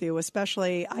agree with you,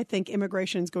 especially I think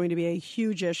immigration is going to be a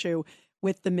huge issue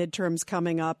with the midterms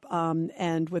coming up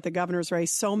and with the governor's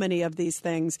race, so many of these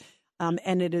things.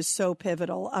 And it is so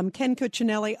pivotal. Ken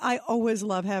Cuccinelli, I always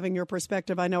love having your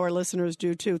perspective. I know our listeners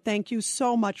do, too. Thank you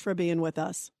so much for being with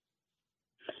us.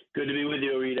 Good to be with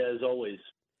you, Rita, as always.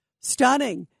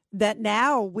 Stunning that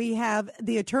now we have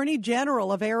the Attorney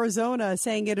General of Arizona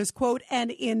saying it is, quote,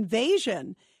 an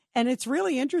invasion. And it's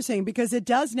really interesting because it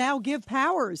does now give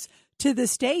powers to the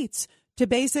states to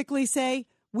basically say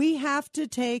we have to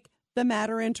take the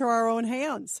matter into our own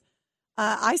hands.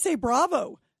 I say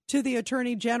bravo to the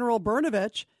Attorney General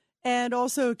Brnovich and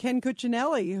also Ken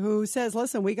Cuccinelli, who says,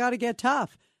 listen, we got to get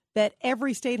tough, that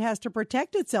every state has to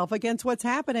protect itself against what's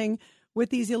happening with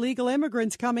these illegal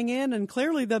immigrants coming in. And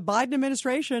clearly the Biden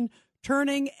administration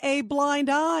turning a blind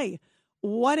eye.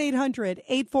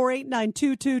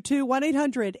 1-800-848-9222,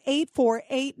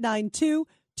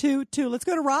 1-800-848-9222. Let's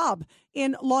go to Rob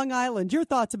in Long Island. Your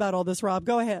thoughts about all this, Rob.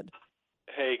 Go ahead.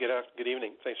 Hey, good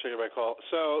evening. Thanks for taking my call.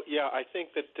 So, yeah, I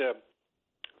think that the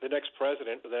next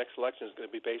president, the next election is going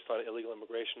to be based on illegal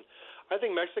immigration. I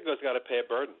think Mexico's got to pay a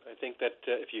burden. I think that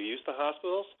if you use the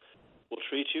hospitals, we'll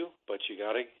treat you, but you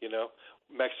got to,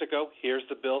 Mexico, here's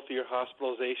the bill for your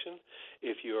hospitalization.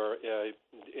 If you're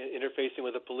interfacing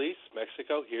with the police,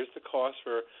 Mexico, here's the cost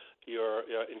for your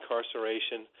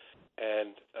incarceration.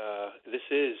 And this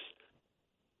is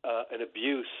an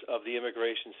abuse of the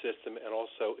immigration system, and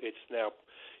also it's now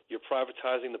you're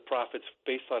privatizing the profits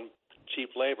based on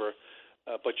cheap labor.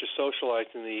 But you're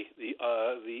socializing the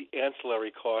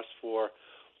ancillary costs for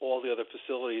all the other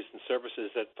facilities and services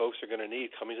that folks are going to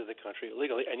need coming to the country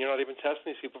illegally, and you're not even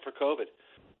testing these people for COVID.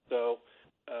 So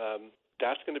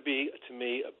that's going to be, to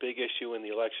me, a big issue in the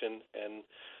election, and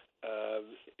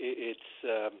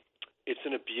it's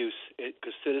an abuse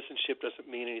because citizenship doesn't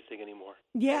mean anything anymore.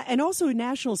 Yeah, and also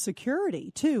national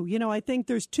security, too. I think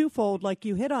there's twofold, like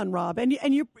you hit on, Rob. And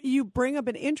you bring up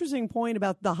an interesting point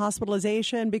about the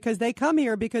hospitalization because they come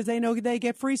here because they know they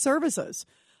get free services,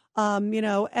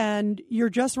 and you're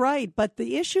just right. But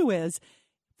the issue is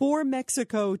for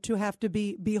Mexico to have to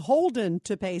be beholden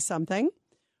to pay something,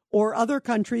 or other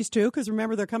countries, too, because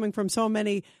remember, they're coming from so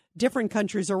many different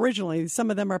countries originally. Some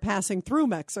of them are passing through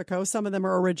Mexico. Some of them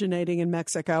are originating in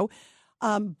Mexico.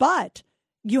 But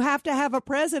you have to have a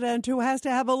president who has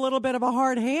to have a little bit of a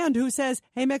hard hand who says,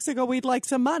 hey, Mexico, we'd like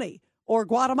some money. Or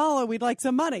Guatemala, we'd like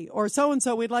some money. Or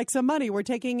so-and-so, we'd like some money. We're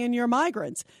taking in your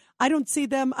migrants. I don't see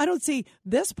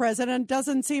this president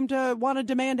doesn't seem to want to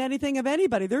demand anything of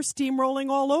anybody. They're steamrolling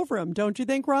all over him. Don't you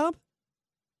think, Rob?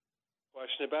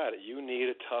 Question about it. You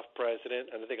need a tough president,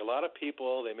 and I think a lot of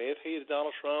people, they may have hated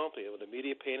Donald Trump, the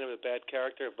media painted him a bad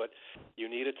character, but you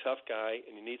need a tough guy,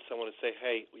 and you need someone to say,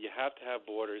 hey, you have to have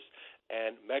borders.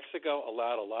 And Mexico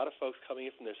allowed a lot of folks coming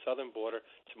in from their southern border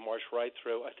to march right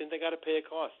through. I think they got to pay a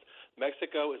cost.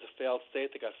 Mexico is a failed state.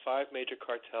 They got 5 major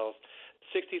cartels,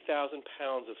 60,000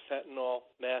 pounds of fentanyl,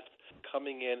 meth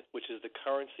coming in, which is the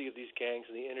currency of these gangs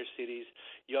in the inner cities.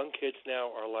 Young kids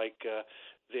now are like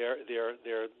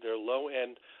they're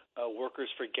low-end workers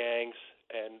for gangs,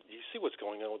 and you see what's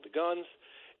going on with the guns.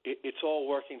 it's all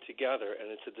working together,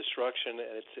 and it's a destruction,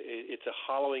 and it's a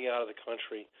hollowing out of the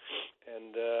country,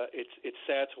 and it's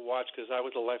sad to watch because I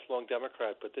was a lifelong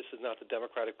Democrat, but this is not the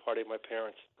Democratic Party of my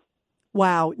parents.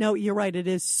 Wow. No, you're right. It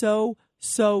is so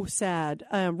sad.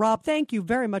 Rob, thank you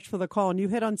very much for the call, and you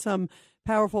hit on some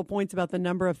powerful points about the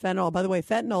number of fentanyl. By the way,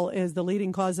 fentanyl is the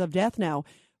leading cause of death now.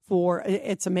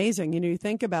 It's amazing. You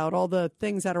think about all the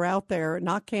things that are out there,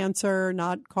 not cancer,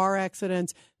 not car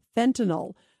accidents,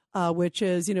 fentanyl, which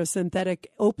is,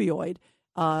 synthetic opioid,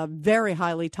 very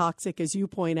highly toxic, as you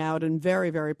point out, and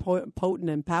very, very potent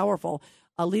and powerful,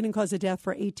 a leading cause of death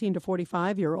for 18 to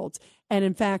 45-year-olds. And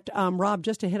in fact, Rob,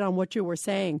 just to hit on what you were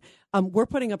saying, we're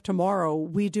putting up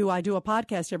tomorrow, I do a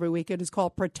podcast every week. It is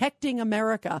called Protecting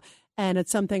America, and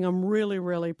it's something I'm really,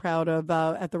 really proud of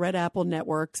at the Red Apple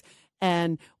Networks.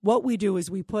 And what we do is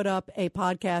we put up a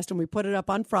podcast and we put it up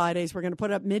on Fridays. We're going to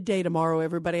put it up midday tomorrow,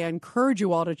 everybody. I encourage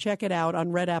you all to check it out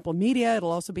on Red Apple Media.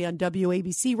 It'll also be on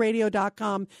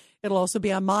WABCRadio.com. It'll also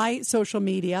be on my social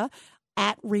media,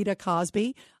 at Rita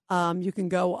Cosby. You can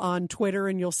go on Twitter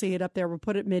and you'll see it up there. We'll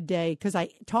put it midday because I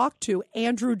talked to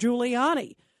Andrew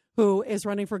Giuliani, who is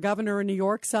running for governor in New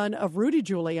York, son of Rudy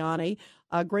Giuliani,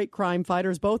 great crime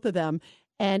fighters, both of them.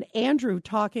 And Andrew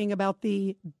talking about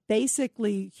the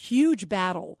basically huge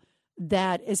battle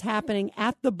that is happening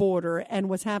at the border and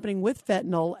what's happening with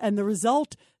fentanyl and the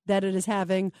result that it is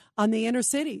having on the inner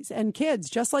cities and kids,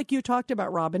 just like you talked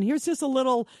about, Rob. And here's just a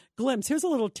little glimpse. Here's a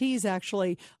little tease,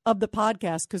 actually, of the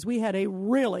podcast because we had a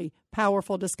really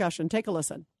powerful discussion. Take a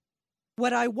listen.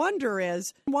 What I wonder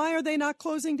is, why are they not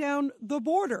closing down the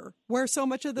border where so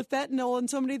much of the fentanyl and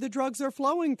so many of the drugs are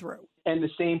flowing through? And the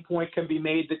same point can be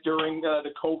made that during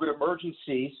the COVID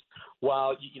emergencies,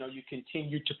 while you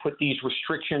continue to put these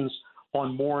restrictions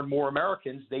on more and more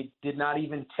Americans, they did not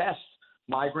even test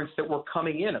migrants that were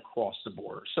coming in across the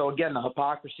border. So again, the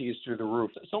hypocrisy is through the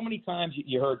roof. So many times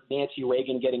you heard Nancy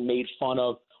Reagan getting made fun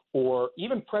of, or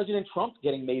even President Trump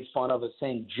getting made fun of as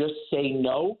saying, just say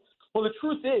no. Well, the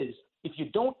truth is, if you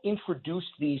don't introduce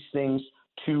these things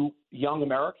to young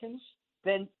Americans,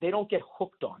 then they don't get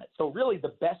hooked on it. So really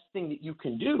the best thing that you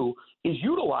can do is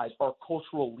utilize our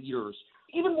cultural leaders,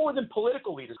 even more than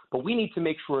political leaders. But we need to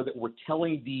make sure that we're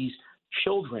telling these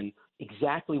children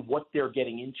exactly what they're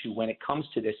getting into when it comes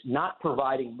to this, not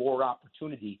providing more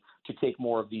opportunity to take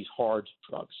more of these hard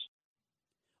drugs.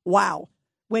 Wow.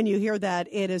 When you hear that,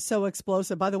 it is so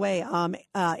explosive. By the way,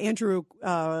 Andrew,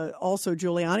 also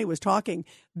Giuliani, was talking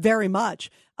very much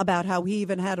about how he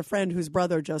even had a friend whose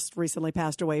brother just recently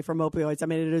passed away from opioids. I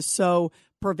mean, it is so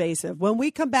pervasive. When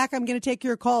we come back, I'm going to take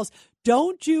your calls.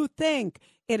 Don't you think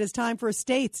it is time for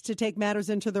states to take matters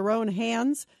into their own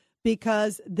hands?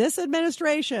 Because this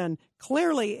administration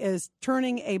clearly is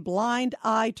turning a blind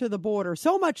eye to the border,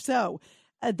 so much so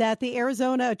that the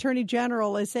Arizona Attorney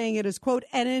General is saying it is, quote,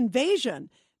 an invasion,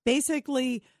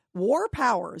 basically war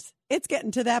powers. It's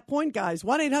getting to that point, guys.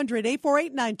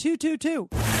 1-800-848-9222.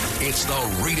 It's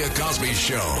the Rita Cosby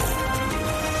Show.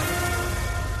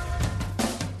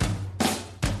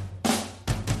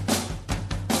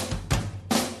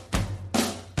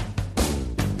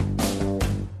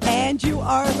 And you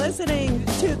are listening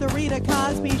to the Rita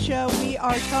Cosby Show. We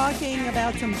are talking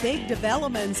about some big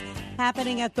developments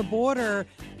happening at the border.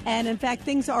 And in fact,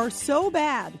 things are so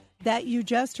bad that you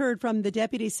just heard from the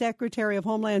Deputy Secretary of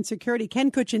Homeland Security,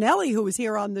 Ken Cuccinelli, who was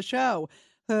here on the show,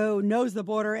 who knows the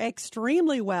border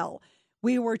extremely well.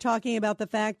 We were talking about the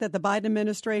fact that the Biden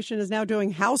administration is now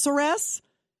doing house arrests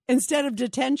instead of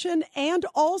detention, and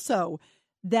also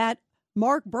that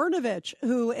Mark Brnovich,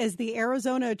 who is the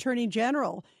Arizona Attorney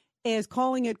General, is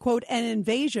calling it, quote, an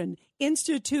invasion,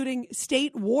 instituting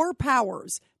state war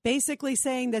powers, basically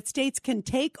saying that states can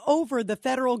take over the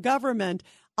federal government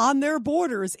on their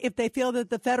borders if they feel that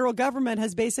the federal government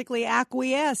has basically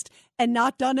acquiesced and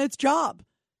not done its job.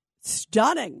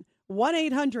 Stunning.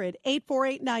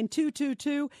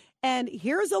 1-800-848-9222. And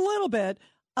here's a little bit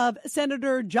of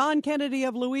Senator John Kennedy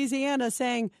of Louisiana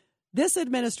saying this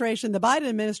administration, the Biden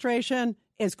administration,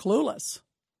 is clueless.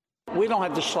 We don't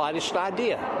have the slightest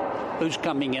idea who's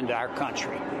coming into our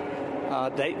country.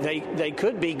 They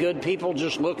could be good people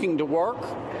just looking to work,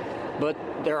 but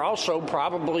they're also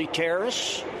probably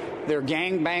terrorists. They're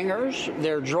gangbangers.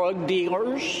 They're drug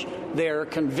dealers. They're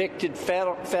convicted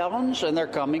felons, and they're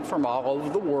coming from all over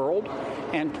the world.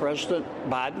 And President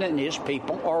Biden and his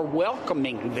people are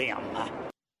welcoming them.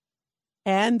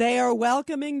 And they are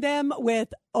welcoming them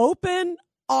with open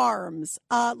arms.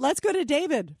 Let's go to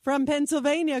David from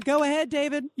Pennsylvania. Go ahead,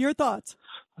 David. Your thoughts.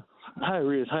 Hi,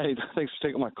 Rita. Hi. Thanks for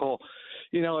taking my call.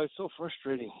 You know, it's so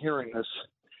frustrating hearing this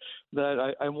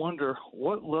that I wonder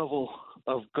what level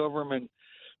of government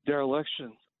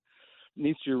dereliction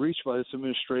needs to be reached by this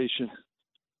administration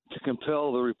to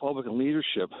compel the Republican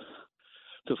leadership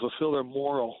to fulfill their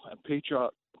moral and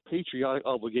patriotic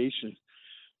obligation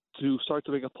to start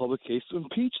to make a public case to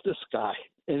impeach this guy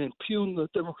and impugn the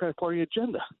Democratic Party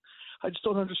agenda. I just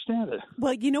don't understand it.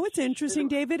 Well, you know what's interesting,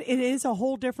 David? It is a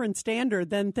whole different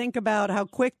standard than think about how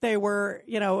quick they were.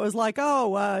 You know, it was like,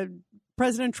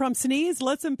 President Trump sneezed,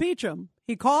 let's impeach him.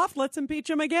 He coughed, let's impeach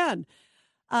him again.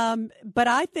 But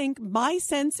I think my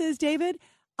sense is, David,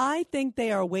 I think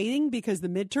they are waiting because the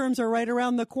midterms are right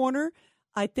around the corner.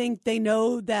 I think they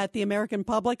know that the American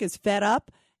public is fed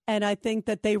up, and I think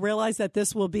that they realize that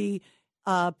this will be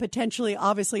potentially,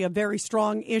 obviously, a very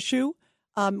strong issue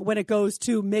when it goes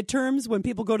to midterms. When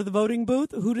people go to the voting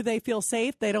booth, who do they feel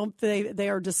safe? They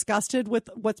are disgusted with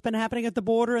what's been happening at the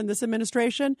border in this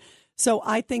administration. So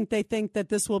I think they think that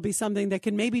this will be something that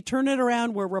can maybe turn it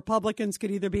around, where Republicans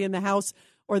could either be in the House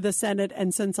or the Senate.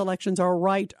 And since elections are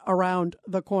right around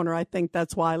the corner, I think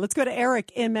that's why. Let's go to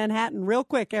Eric in Manhattan real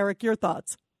quick. Eric, your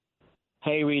thoughts?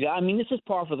 Hey, Rita. I mean, this is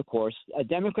par for the course.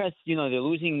 Democrats, they're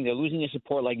losing their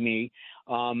support like me.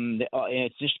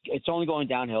 It's only going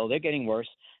downhill. They're getting worse.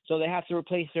 So they have to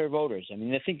replace their voters. I mean,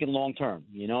 they're thinking long term.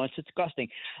 It's disgusting.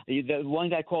 The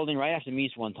one guy called in right after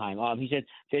me one time. He said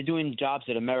they're doing jobs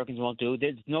that Americans won't do.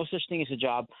 There's no such thing as a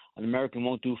job an American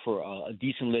won't do for a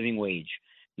decent living wage.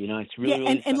 It's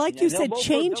really, and like you said,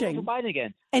 changing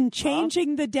and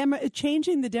changing the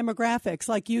demographics.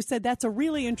 Like you said, that's a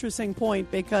really interesting point,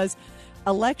 because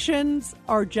elections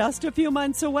are just a few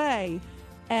months away,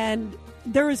 and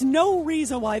there is no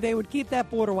reason why they would keep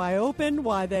that border wide open,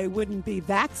 why they wouldn't be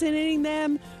vaccinating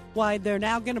them, why they're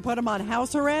now going to put them on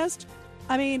house arrest.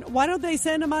 I mean, why don't they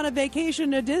send them on a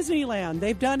vacation to Disneyland?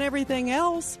 They've done everything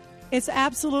else. It's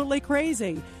absolutely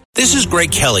crazy. This is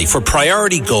Greg Kelly for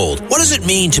Priority Gold. What does it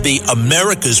mean to be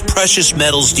America's precious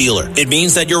metals dealer? It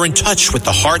means that you're in touch with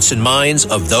the hearts and minds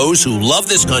of those who love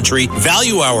this country,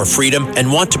 value our freedom, and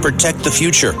want to protect the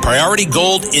future. Priority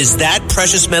Gold is that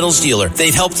precious metals dealer.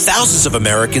 They've helped thousands of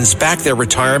Americans back their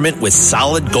retirement with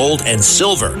solid gold and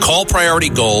silver. Call Priority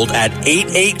Gold at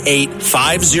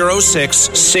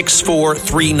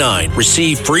 888-506-6439.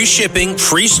 Receive free shipping,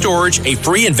 free storage, a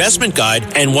free investment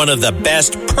guide, and one of the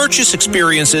best purchase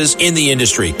experiences in the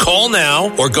industry. Call now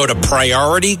or go to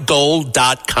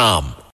PriorityGold.com.